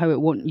 You know how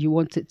you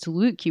want it to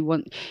look.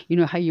 You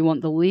know how you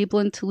want the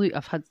labeling to look.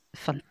 I've had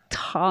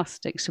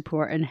fantastic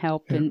support and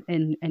help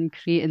in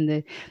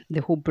creating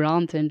the whole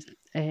branding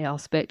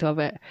aspect of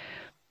it.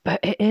 But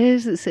it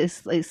is,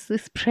 it's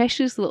this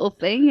precious little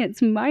thing.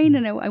 It's mine,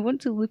 and I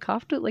want to look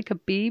after it like a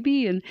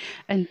baby. And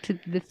to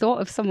the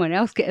thought of someone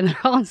else getting their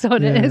hands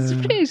on it, it's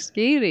pretty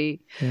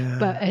scary. Yeah.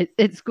 But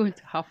it's going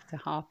to have to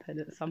happen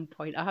at some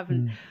point. I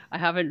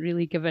haven't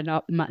really given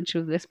up much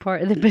of this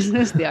part of the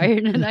business, the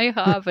ironing I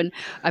have, and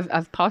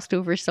I've passed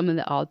over some of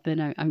the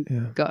admin.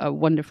 I've got a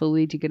wonderful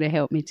lady going to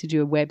help me to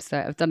do a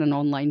website. I've done an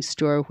online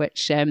store,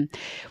 which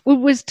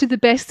was to the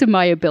best of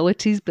my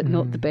abilities, but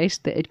not the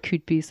best that it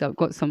could be. So I've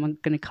got someone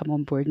going to come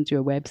on board and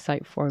do a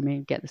website for me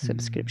and get the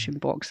subscription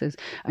boxes,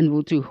 and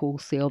we'll do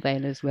wholesale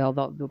then as well.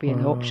 There'll be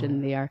an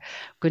option there.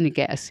 I'm going to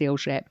get a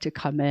sales rep to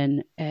come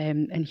in,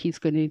 and he's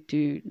going to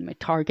do my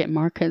target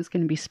market. It's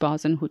going to be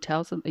spas and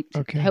hotels,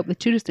 to help the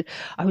tourists.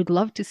 I would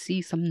love to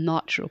see some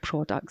natural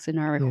products in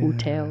our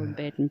hotel and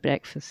bed and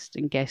breakfast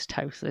and guest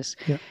houses.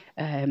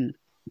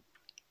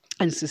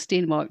 And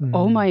sustainable.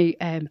 All my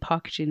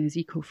packaging is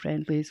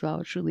eco-friendly as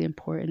well. It's really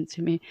important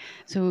to me.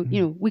 So,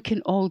 we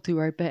can all do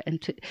our bit.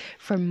 And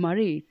for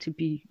Moray to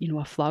be,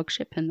 a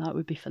flagship, and that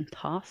would be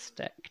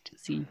fantastic to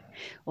see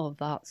all of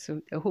that.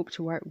 So I hope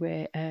to work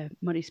with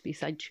Moray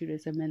Speyside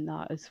Tourism in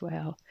that as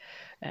well.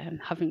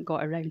 Haven't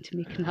got around to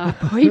making that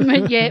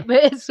appointment yet,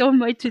 but it's on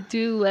my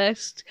to-do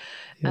list.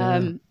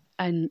 So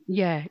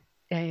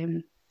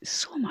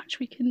much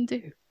we can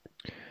do.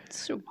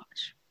 So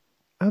much.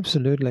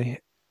 Absolutely.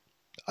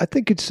 I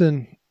think it's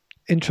an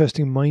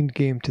interesting mind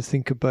game to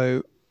think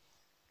about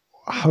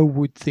how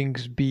would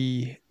things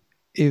be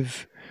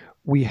if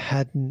we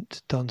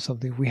hadn't done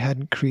something, if we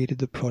hadn't created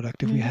the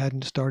product, if we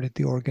hadn't started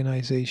the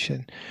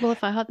organization. Well,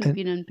 if I hadn't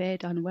been in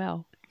bed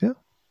unwell.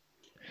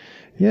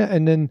 Yeah,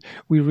 and then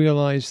we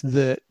realized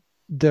that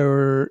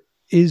there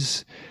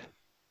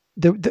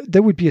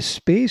would be a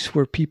space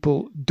where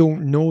people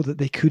don't know that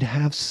they could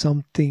have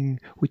something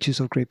which is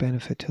of great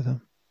benefit to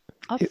them.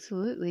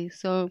 Absolutely.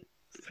 So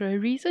for a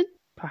reason,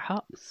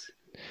 perhaps.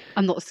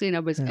 I'm not saying I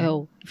was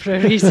ill for a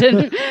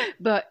reason,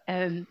 but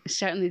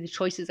certainly the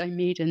choices I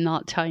made in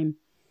that time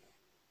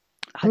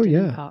had an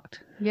impact.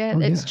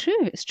 It's true.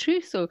 It's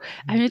true. So,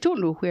 and I don't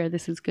know where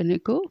this is going to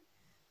go.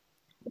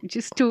 I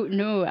just don't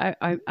know. I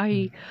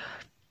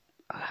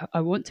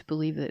want to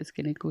believe that it's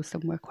going to go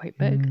somewhere quite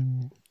big.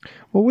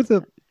 Well, with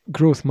a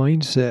growth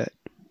mindset,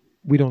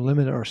 we don't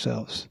limit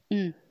ourselves.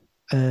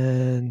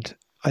 And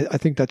I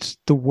think that's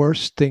the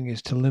worst thing,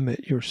 is to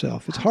limit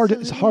yourself. It's hard.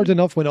 It's hard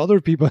enough when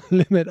other people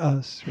limit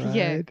us,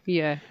 right?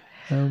 Yeah.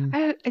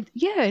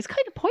 It's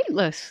kind of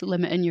pointless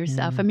limiting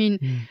yourself. I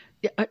mean,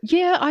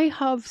 I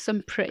have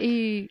some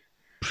pretty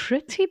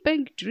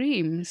big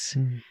dreams.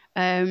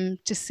 To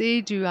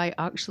say, do I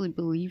actually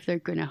believe they're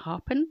going to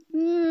happen?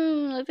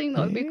 I think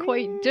that would be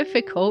quite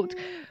difficult.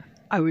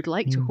 I would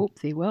like to hope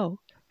they will.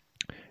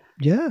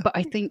 Yeah. But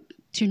I think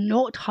to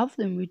not have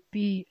them would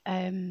be,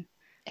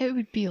 it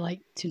would be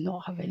like to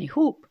not have any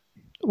hope.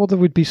 Well, there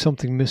would be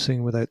something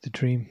missing without the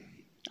dream.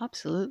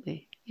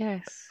 Absolutely.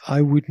 Yes.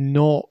 I would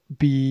not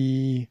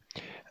be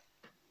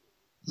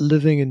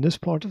living in this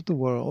part of the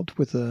world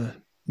with a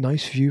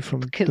nice view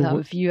from Look at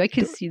that view. I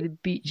can see the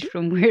beach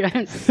from where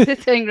I'm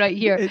sitting right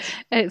here.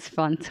 It's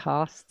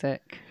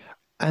fantastic.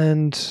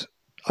 And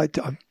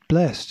I'm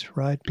blessed,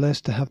 right?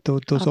 Blessed to have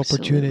those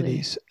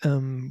opportunities.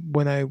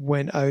 When I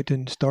went out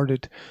and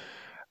started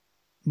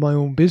my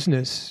own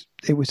business,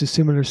 it was a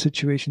similar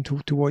situation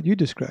to what you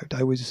described.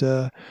 I was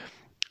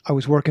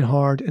working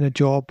hard in a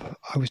job.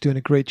 I was doing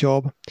a great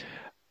job.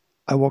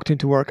 I walked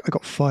into work. I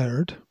got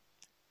fired.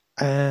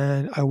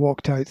 And I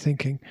walked out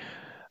thinking,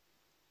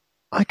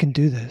 I can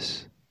do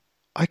this.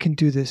 I can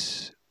do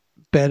this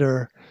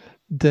better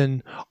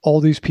than all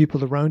these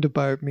people around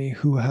about me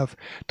who have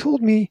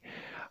told me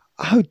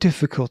how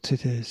difficult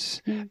it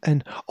is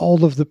and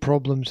all of the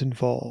problems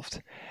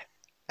involved.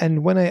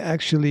 And when I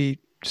actually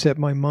set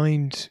my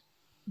mind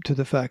to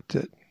the fact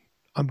that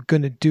I'm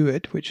going to do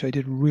it, which I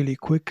did really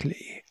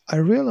quickly, I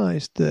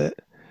realized that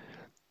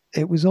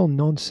it was all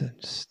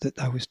nonsense that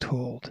I was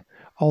told.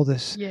 All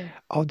this,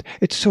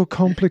 it's so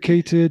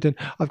complicated, and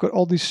I've got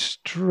all these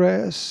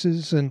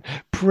stresses and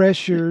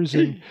pressures,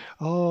 and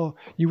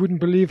you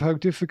wouldn't believe how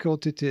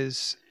difficult it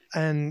is.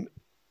 And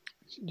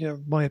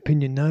my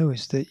opinion now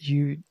is that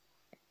you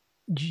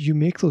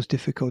make those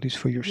difficulties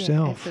for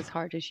yourself. Yeah, it's as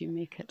hard as you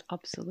make it.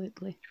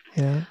 Absolutely.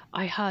 Yeah.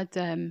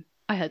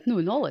 I had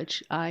no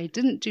knowledge. I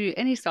didn't do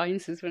any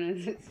sciences when I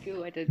was at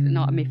school. I did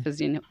anatomy,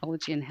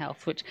 physiology and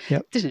health, which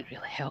didn't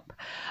really help.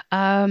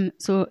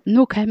 So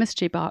no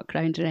chemistry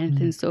background or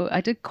anything. So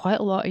I did quite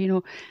a lot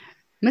of,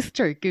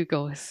 Mr.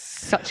 Google is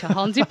such a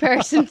handy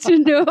person to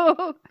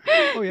know.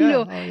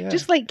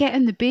 Just like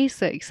getting the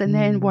basics and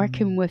then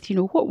working with,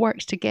 what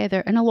works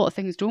together. And a lot of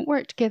things don't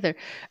work together.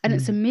 And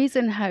it's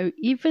amazing how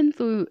even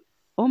though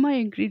all my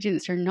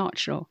ingredients are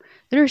natural,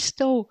 there are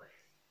still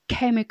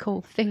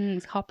chemical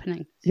things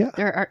happening.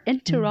 There are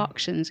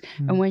interactions,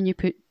 and when you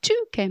put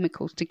two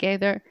chemicals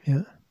together,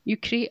 you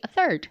create a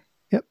third.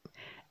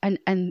 And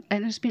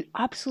it's been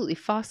absolutely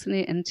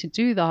fascinating to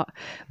do that.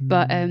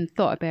 But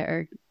thought I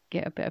better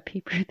get a bit of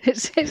paper that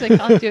says I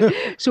can't do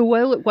it. So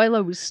while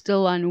I was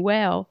still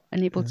unwell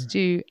and able to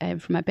do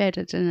from my bed,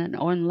 I did an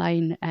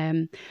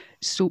online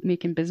soap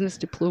making business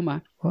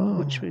diploma,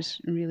 which was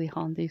really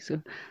handy.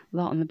 So that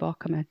on the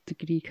back of my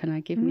degree kind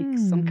of gave me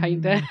some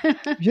kind of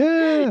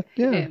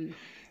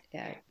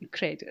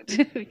credit,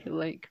 if you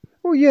like.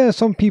 Well, yeah,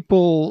 some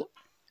people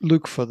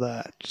look for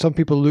that. Some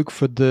people look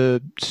for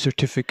the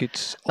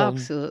certificates on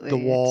the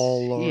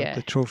wall or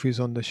the trophies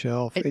on the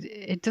shelf.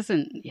 It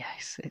doesn't.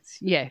 Yes,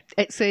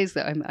 it says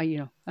that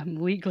I'm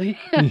legally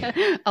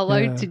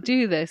allowed to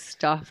do this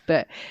stuff.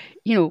 But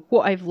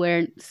what I've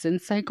learned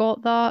since I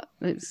got that,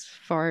 it's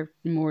far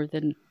more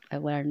than I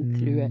learned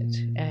through it.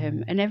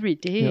 And every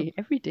day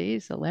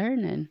is a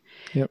learning.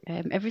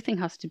 Everything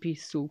has to be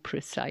so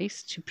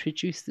precise to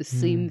produce the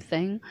same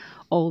thing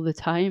all the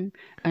time.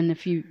 And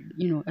if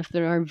if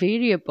there are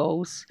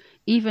variables,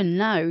 even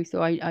now,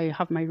 so I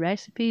have my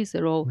recipes,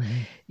 they're all,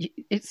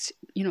 it's,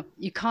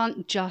 you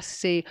can't just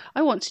say,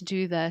 I want to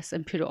do this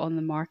and put it on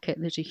the market.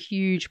 There's a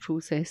huge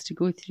process to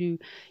go through.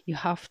 You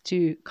have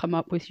to come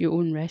up with your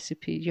own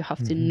recipe. You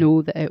have to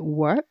know that it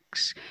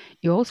works.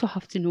 You also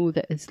have to know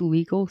that it's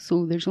legal.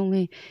 So there's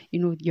only,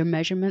 your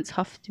measurements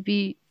have to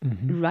be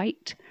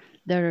right.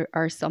 There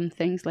are some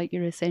things like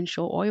your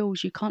essential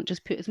oils, you can't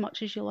just put as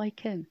much as you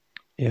like in.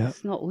 Yeah.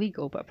 It's not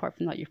legal, but apart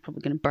from that, you're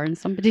probably going to burn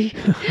somebody.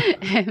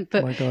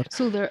 But, oh my God.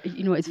 So there,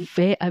 it's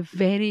a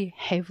very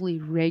heavily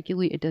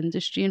regulated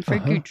industry, and for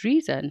good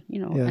reason,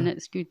 and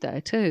it's good that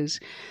it is.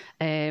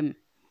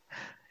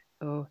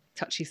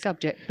 Touchy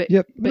subject, but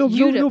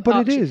Europe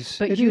it is.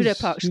 But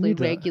Europe actually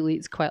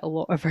regulates quite a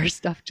lot of our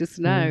stuff just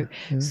now.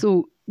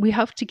 So we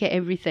have to get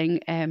everything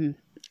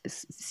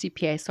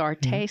CPSR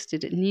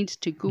tested. It needs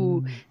to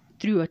go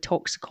through a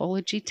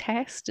toxicology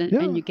test,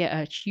 and you get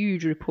a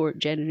huge report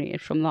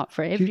generated from that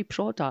for every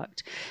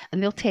product,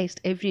 and they'll test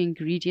every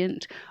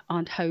ingredient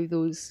and how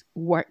those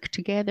work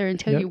together and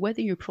tell you whether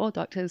your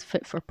product is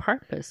fit for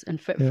purpose and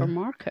fit for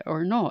market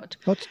or not.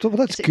 That's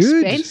it's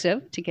good.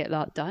 Expensive to get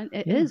that done.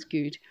 It is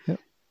good.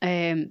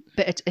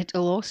 But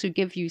it'll also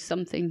give you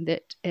something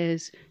that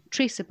is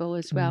traceable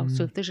as well.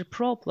 So if there's a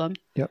problem,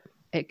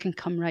 it can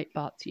come right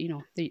back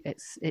to,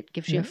 it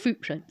gives you a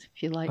footprint,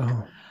 if you like.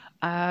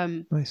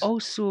 Nice.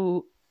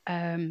 Also,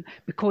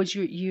 because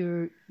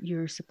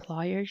your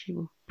suppliers, you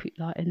will put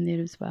that in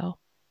there as well.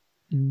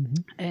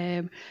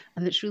 And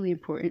it's really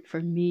important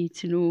for me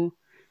to know,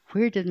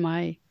 where did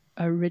my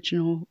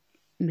original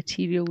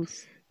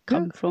materials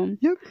come from?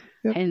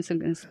 Hence, I'm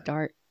going to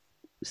start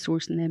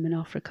sourcing them in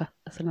Africa.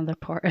 That's another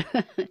part.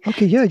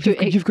 Okay,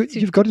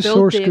 you've got to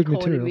source good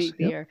materials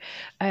there.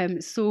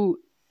 So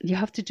you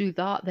have to do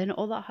that. Then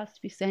all that has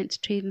to be sent to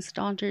trading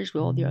standards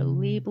with all their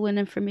labeling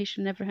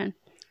information and everything.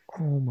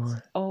 Oh my!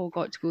 It's all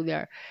got to go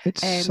there.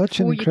 It's such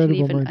an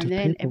incredible amount of paperwork. And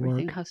then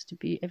everything has to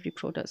be, every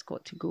product's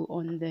got to go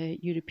on the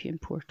European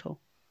portal.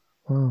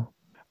 Wow.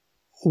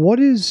 What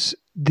is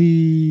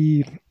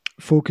the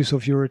focus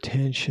of your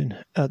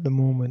attention at the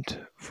moment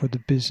for the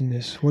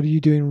business? What are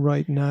you doing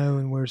right now,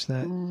 and where's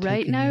that?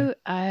 Right now,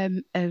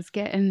 is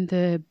getting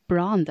the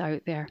brand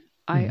out there.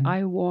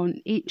 I want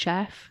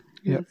HF,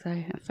 as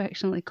I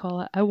affectionately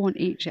call it. I want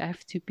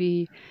HF to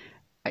be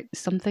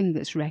something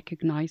that's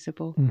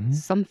recognizable,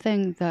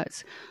 something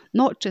that's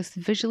not just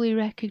visually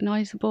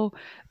recognizable,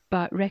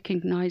 but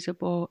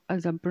recognizable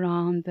as a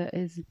brand that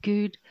is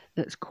good,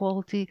 that's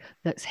quality,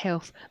 that's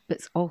health,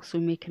 but's also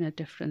making a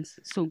difference.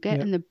 So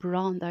getting the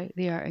brand out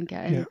there and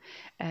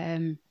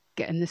getting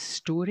the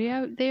story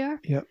out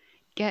there,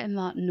 getting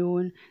that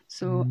known.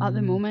 So at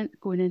the moment,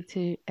 going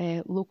into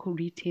local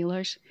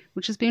retailers,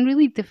 which has been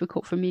really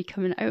difficult for me,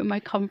 coming out of my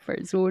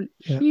comfort zone,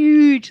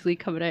 hugely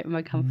coming out of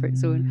my comfort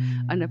zone,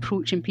 and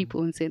approaching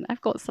people and saying,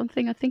 I've got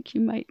something I think you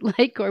might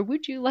like, or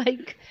would you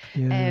like?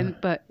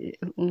 But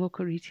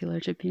local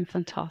retailers have been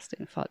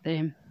fantastic. In fact,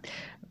 I've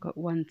got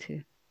one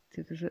to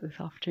visit this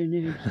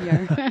afternoon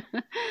here.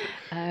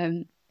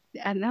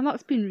 And then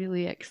that's been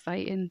really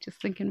exciting,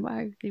 just thinking,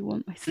 wow, they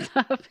want my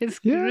stuff. It's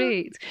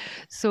great.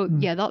 So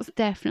that's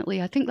definitely,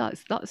 I think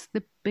that's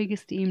the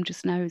biggest aim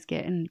just now, is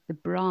getting the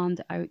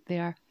brand out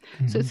there.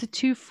 So it's a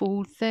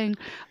twofold thing.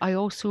 I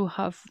also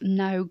have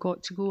now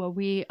got to go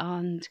away,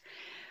 and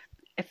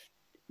if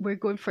we're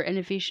going for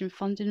innovation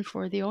funding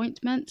for the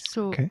ointment,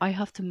 so I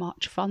have to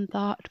match fund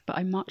that, but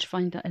I match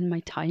fund it in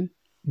my time.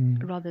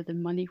 Rather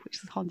than money,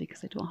 which is handy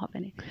because I don't have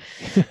any.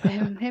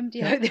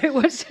 MD out there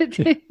wants to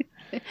do.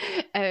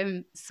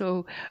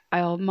 So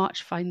I'll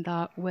match find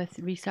that with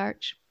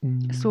research.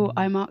 So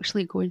I'm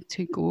actually going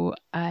to go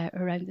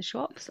around the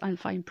shops and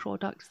find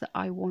products that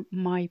I want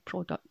my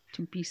product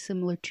to be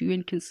similar to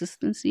in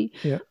consistency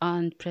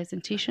and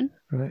presentation.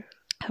 Right.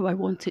 How I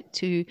want it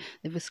to,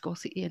 the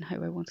viscosity and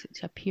how I want it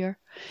to appear.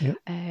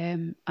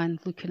 And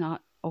looking at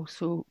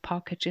also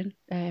packaging.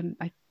 I'm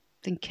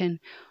thinking,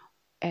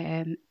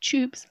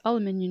 tubes,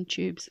 aluminium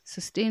tubes,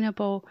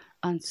 sustainable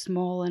and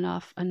small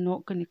enough and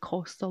not going to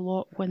cost a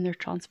lot when they're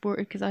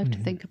transported, because I have to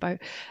think about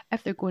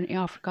if they're going to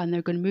Africa and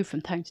they're going to move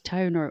from town to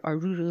town or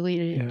rural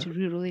area to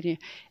rural area,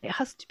 it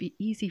has to be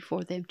easy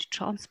for them to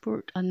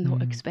transport and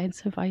not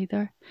expensive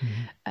either.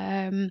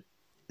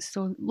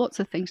 So lots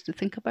of things to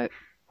think about.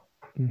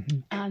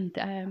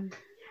 And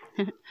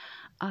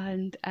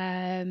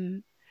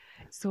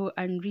so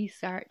I'm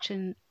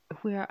researching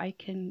where I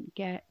can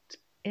get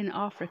in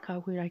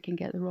Africa, where I can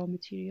get the raw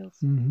materials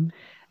and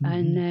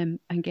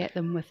get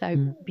them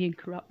without being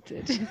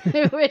corrupted,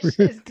 which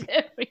is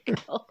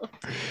difficult.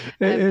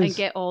 And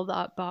get all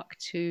that back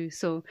to,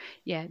 so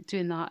yeah,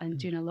 doing that and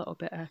doing a little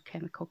bit of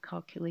chemical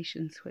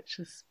calculations, which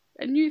is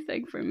a new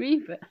thing for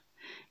me, but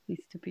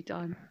needs to be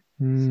done.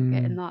 So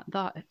getting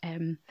that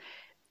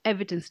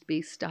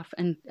evidence-based stuff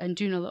and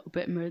doing a little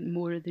bit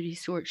more of the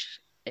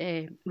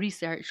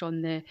research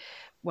on the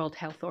World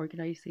Health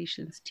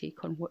Organization's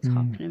take on what's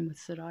happening with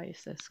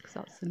psoriasis, because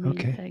that's the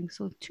main thing.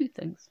 So 2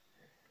 things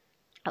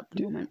at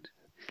the moment.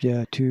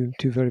 Yeah, two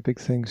very big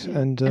things. Yeah.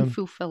 And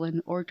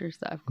fulfilling orders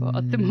that I've got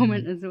at the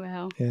moment as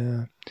well.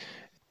 Yeah.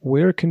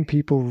 Where can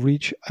people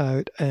reach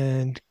out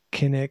and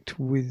connect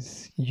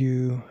with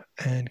you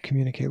and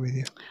communicate with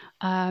you?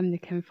 They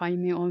can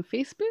find me on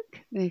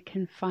Facebook. They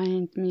can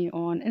find me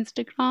on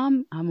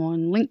Instagram. I'm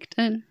on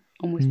LinkedIn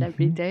almost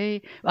every day.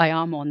 I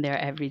am on there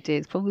every day.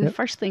 It's probably the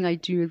first thing I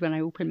do when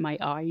I open my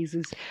eyes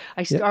is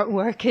I start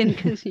working,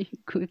 because you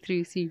go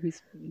through, see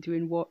who's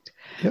doing what.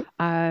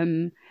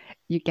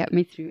 You get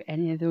me through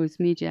any of those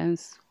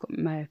mediums. Got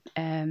my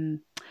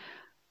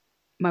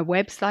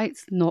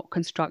website's not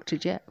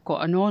constructed yet. I've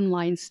got an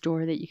online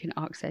store that you can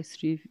access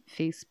through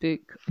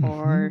Facebook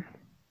or...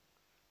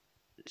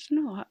 Do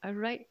you know,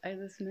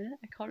 this minute,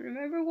 I can't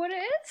remember what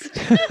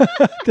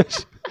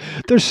it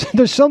is.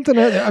 there's something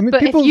out there. I mean,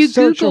 but people if you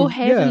search Google on,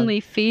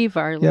 Heavenly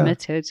Favour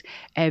Limited,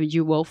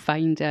 you will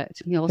find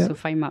it. You also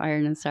find my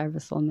iron and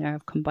service on there.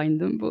 I've combined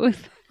them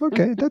both.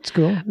 Okay, that's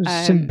cool.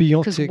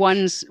 Symbiotic.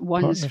 Because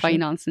one's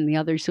financing the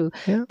other. So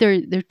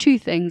they're 2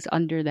 things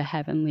under the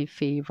Heavenly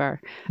Favour.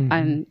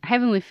 And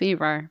Heavenly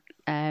Favour,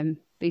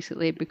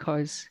 basically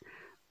because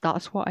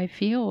that's what I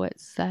feel.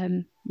 It's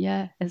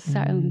it's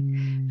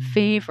certain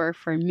favour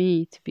for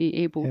me to be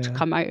able to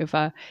come out of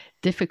a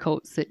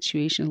difficult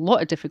situation, a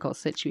lot of difficult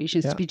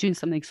situations, to be doing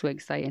something so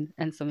exciting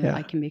and something that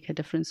I can make a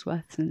difference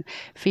with, and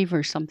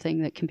favour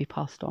something that can be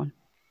passed on.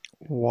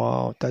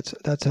 Wow, that's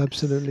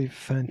absolutely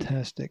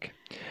fantastic.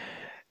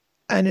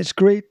 And it's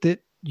great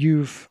that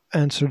you've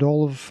answered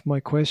all of my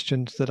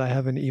questions that I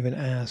haven't even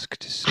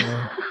asked. So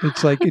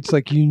it's like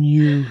you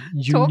knew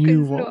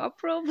Talking's what... not a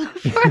problem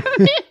for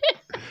me.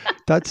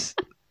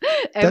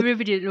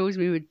 Everybody that knows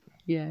me would,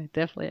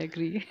 definitely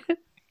agree.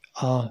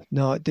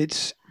 No,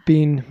 it's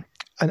been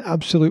an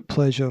absolute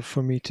pleasure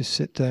for me to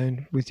sit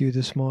down with you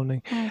this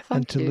morning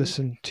and to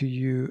listen to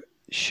you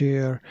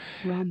share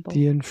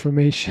the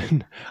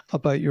information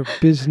about your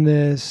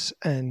business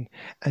and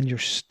your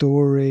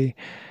story.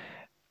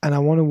 And I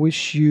want to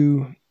wish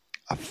you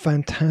a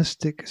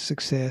fantastic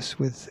success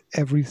with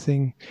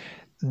everything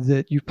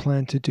that you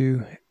plan to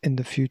do in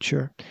the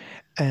future.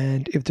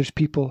 And if there's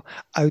people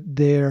out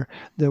there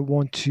that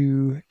want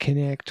to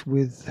connect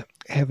with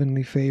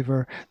Heavenly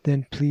Favour,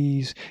 then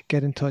please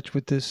get in touch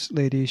with this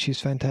lady. She's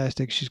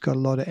fantastic. She's got a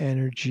lot of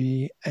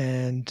energy,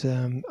 and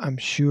I'm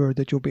sure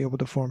that you'll be able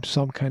to form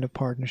some kind of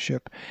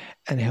partnership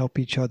and help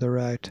each other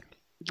out.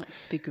 That'd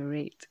be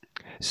great.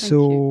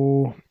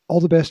 So all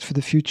the best for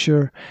the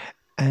future.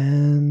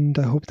 And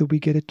I hope that we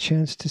get a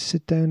chance to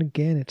sit down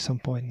again at some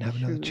point and have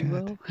another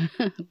chat.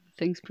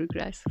 Things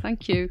progress.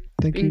 Thank you.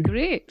 Thank you. It's been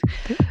great.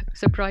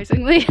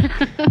 Surprisingly.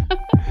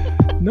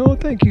 No,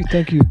 thank you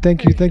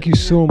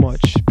so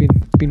much.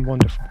 It's been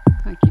wonderful.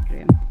 Thank you,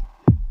 Graham.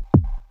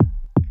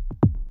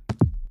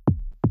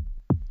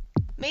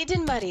 Made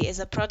in Moray is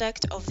a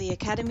product of the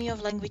Academy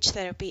of Language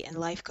Therapy and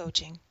Life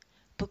Coaching.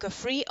 Book a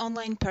free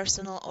online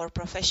personal or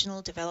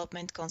professional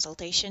development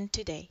consultation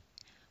today.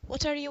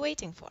 What are you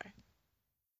waiting for?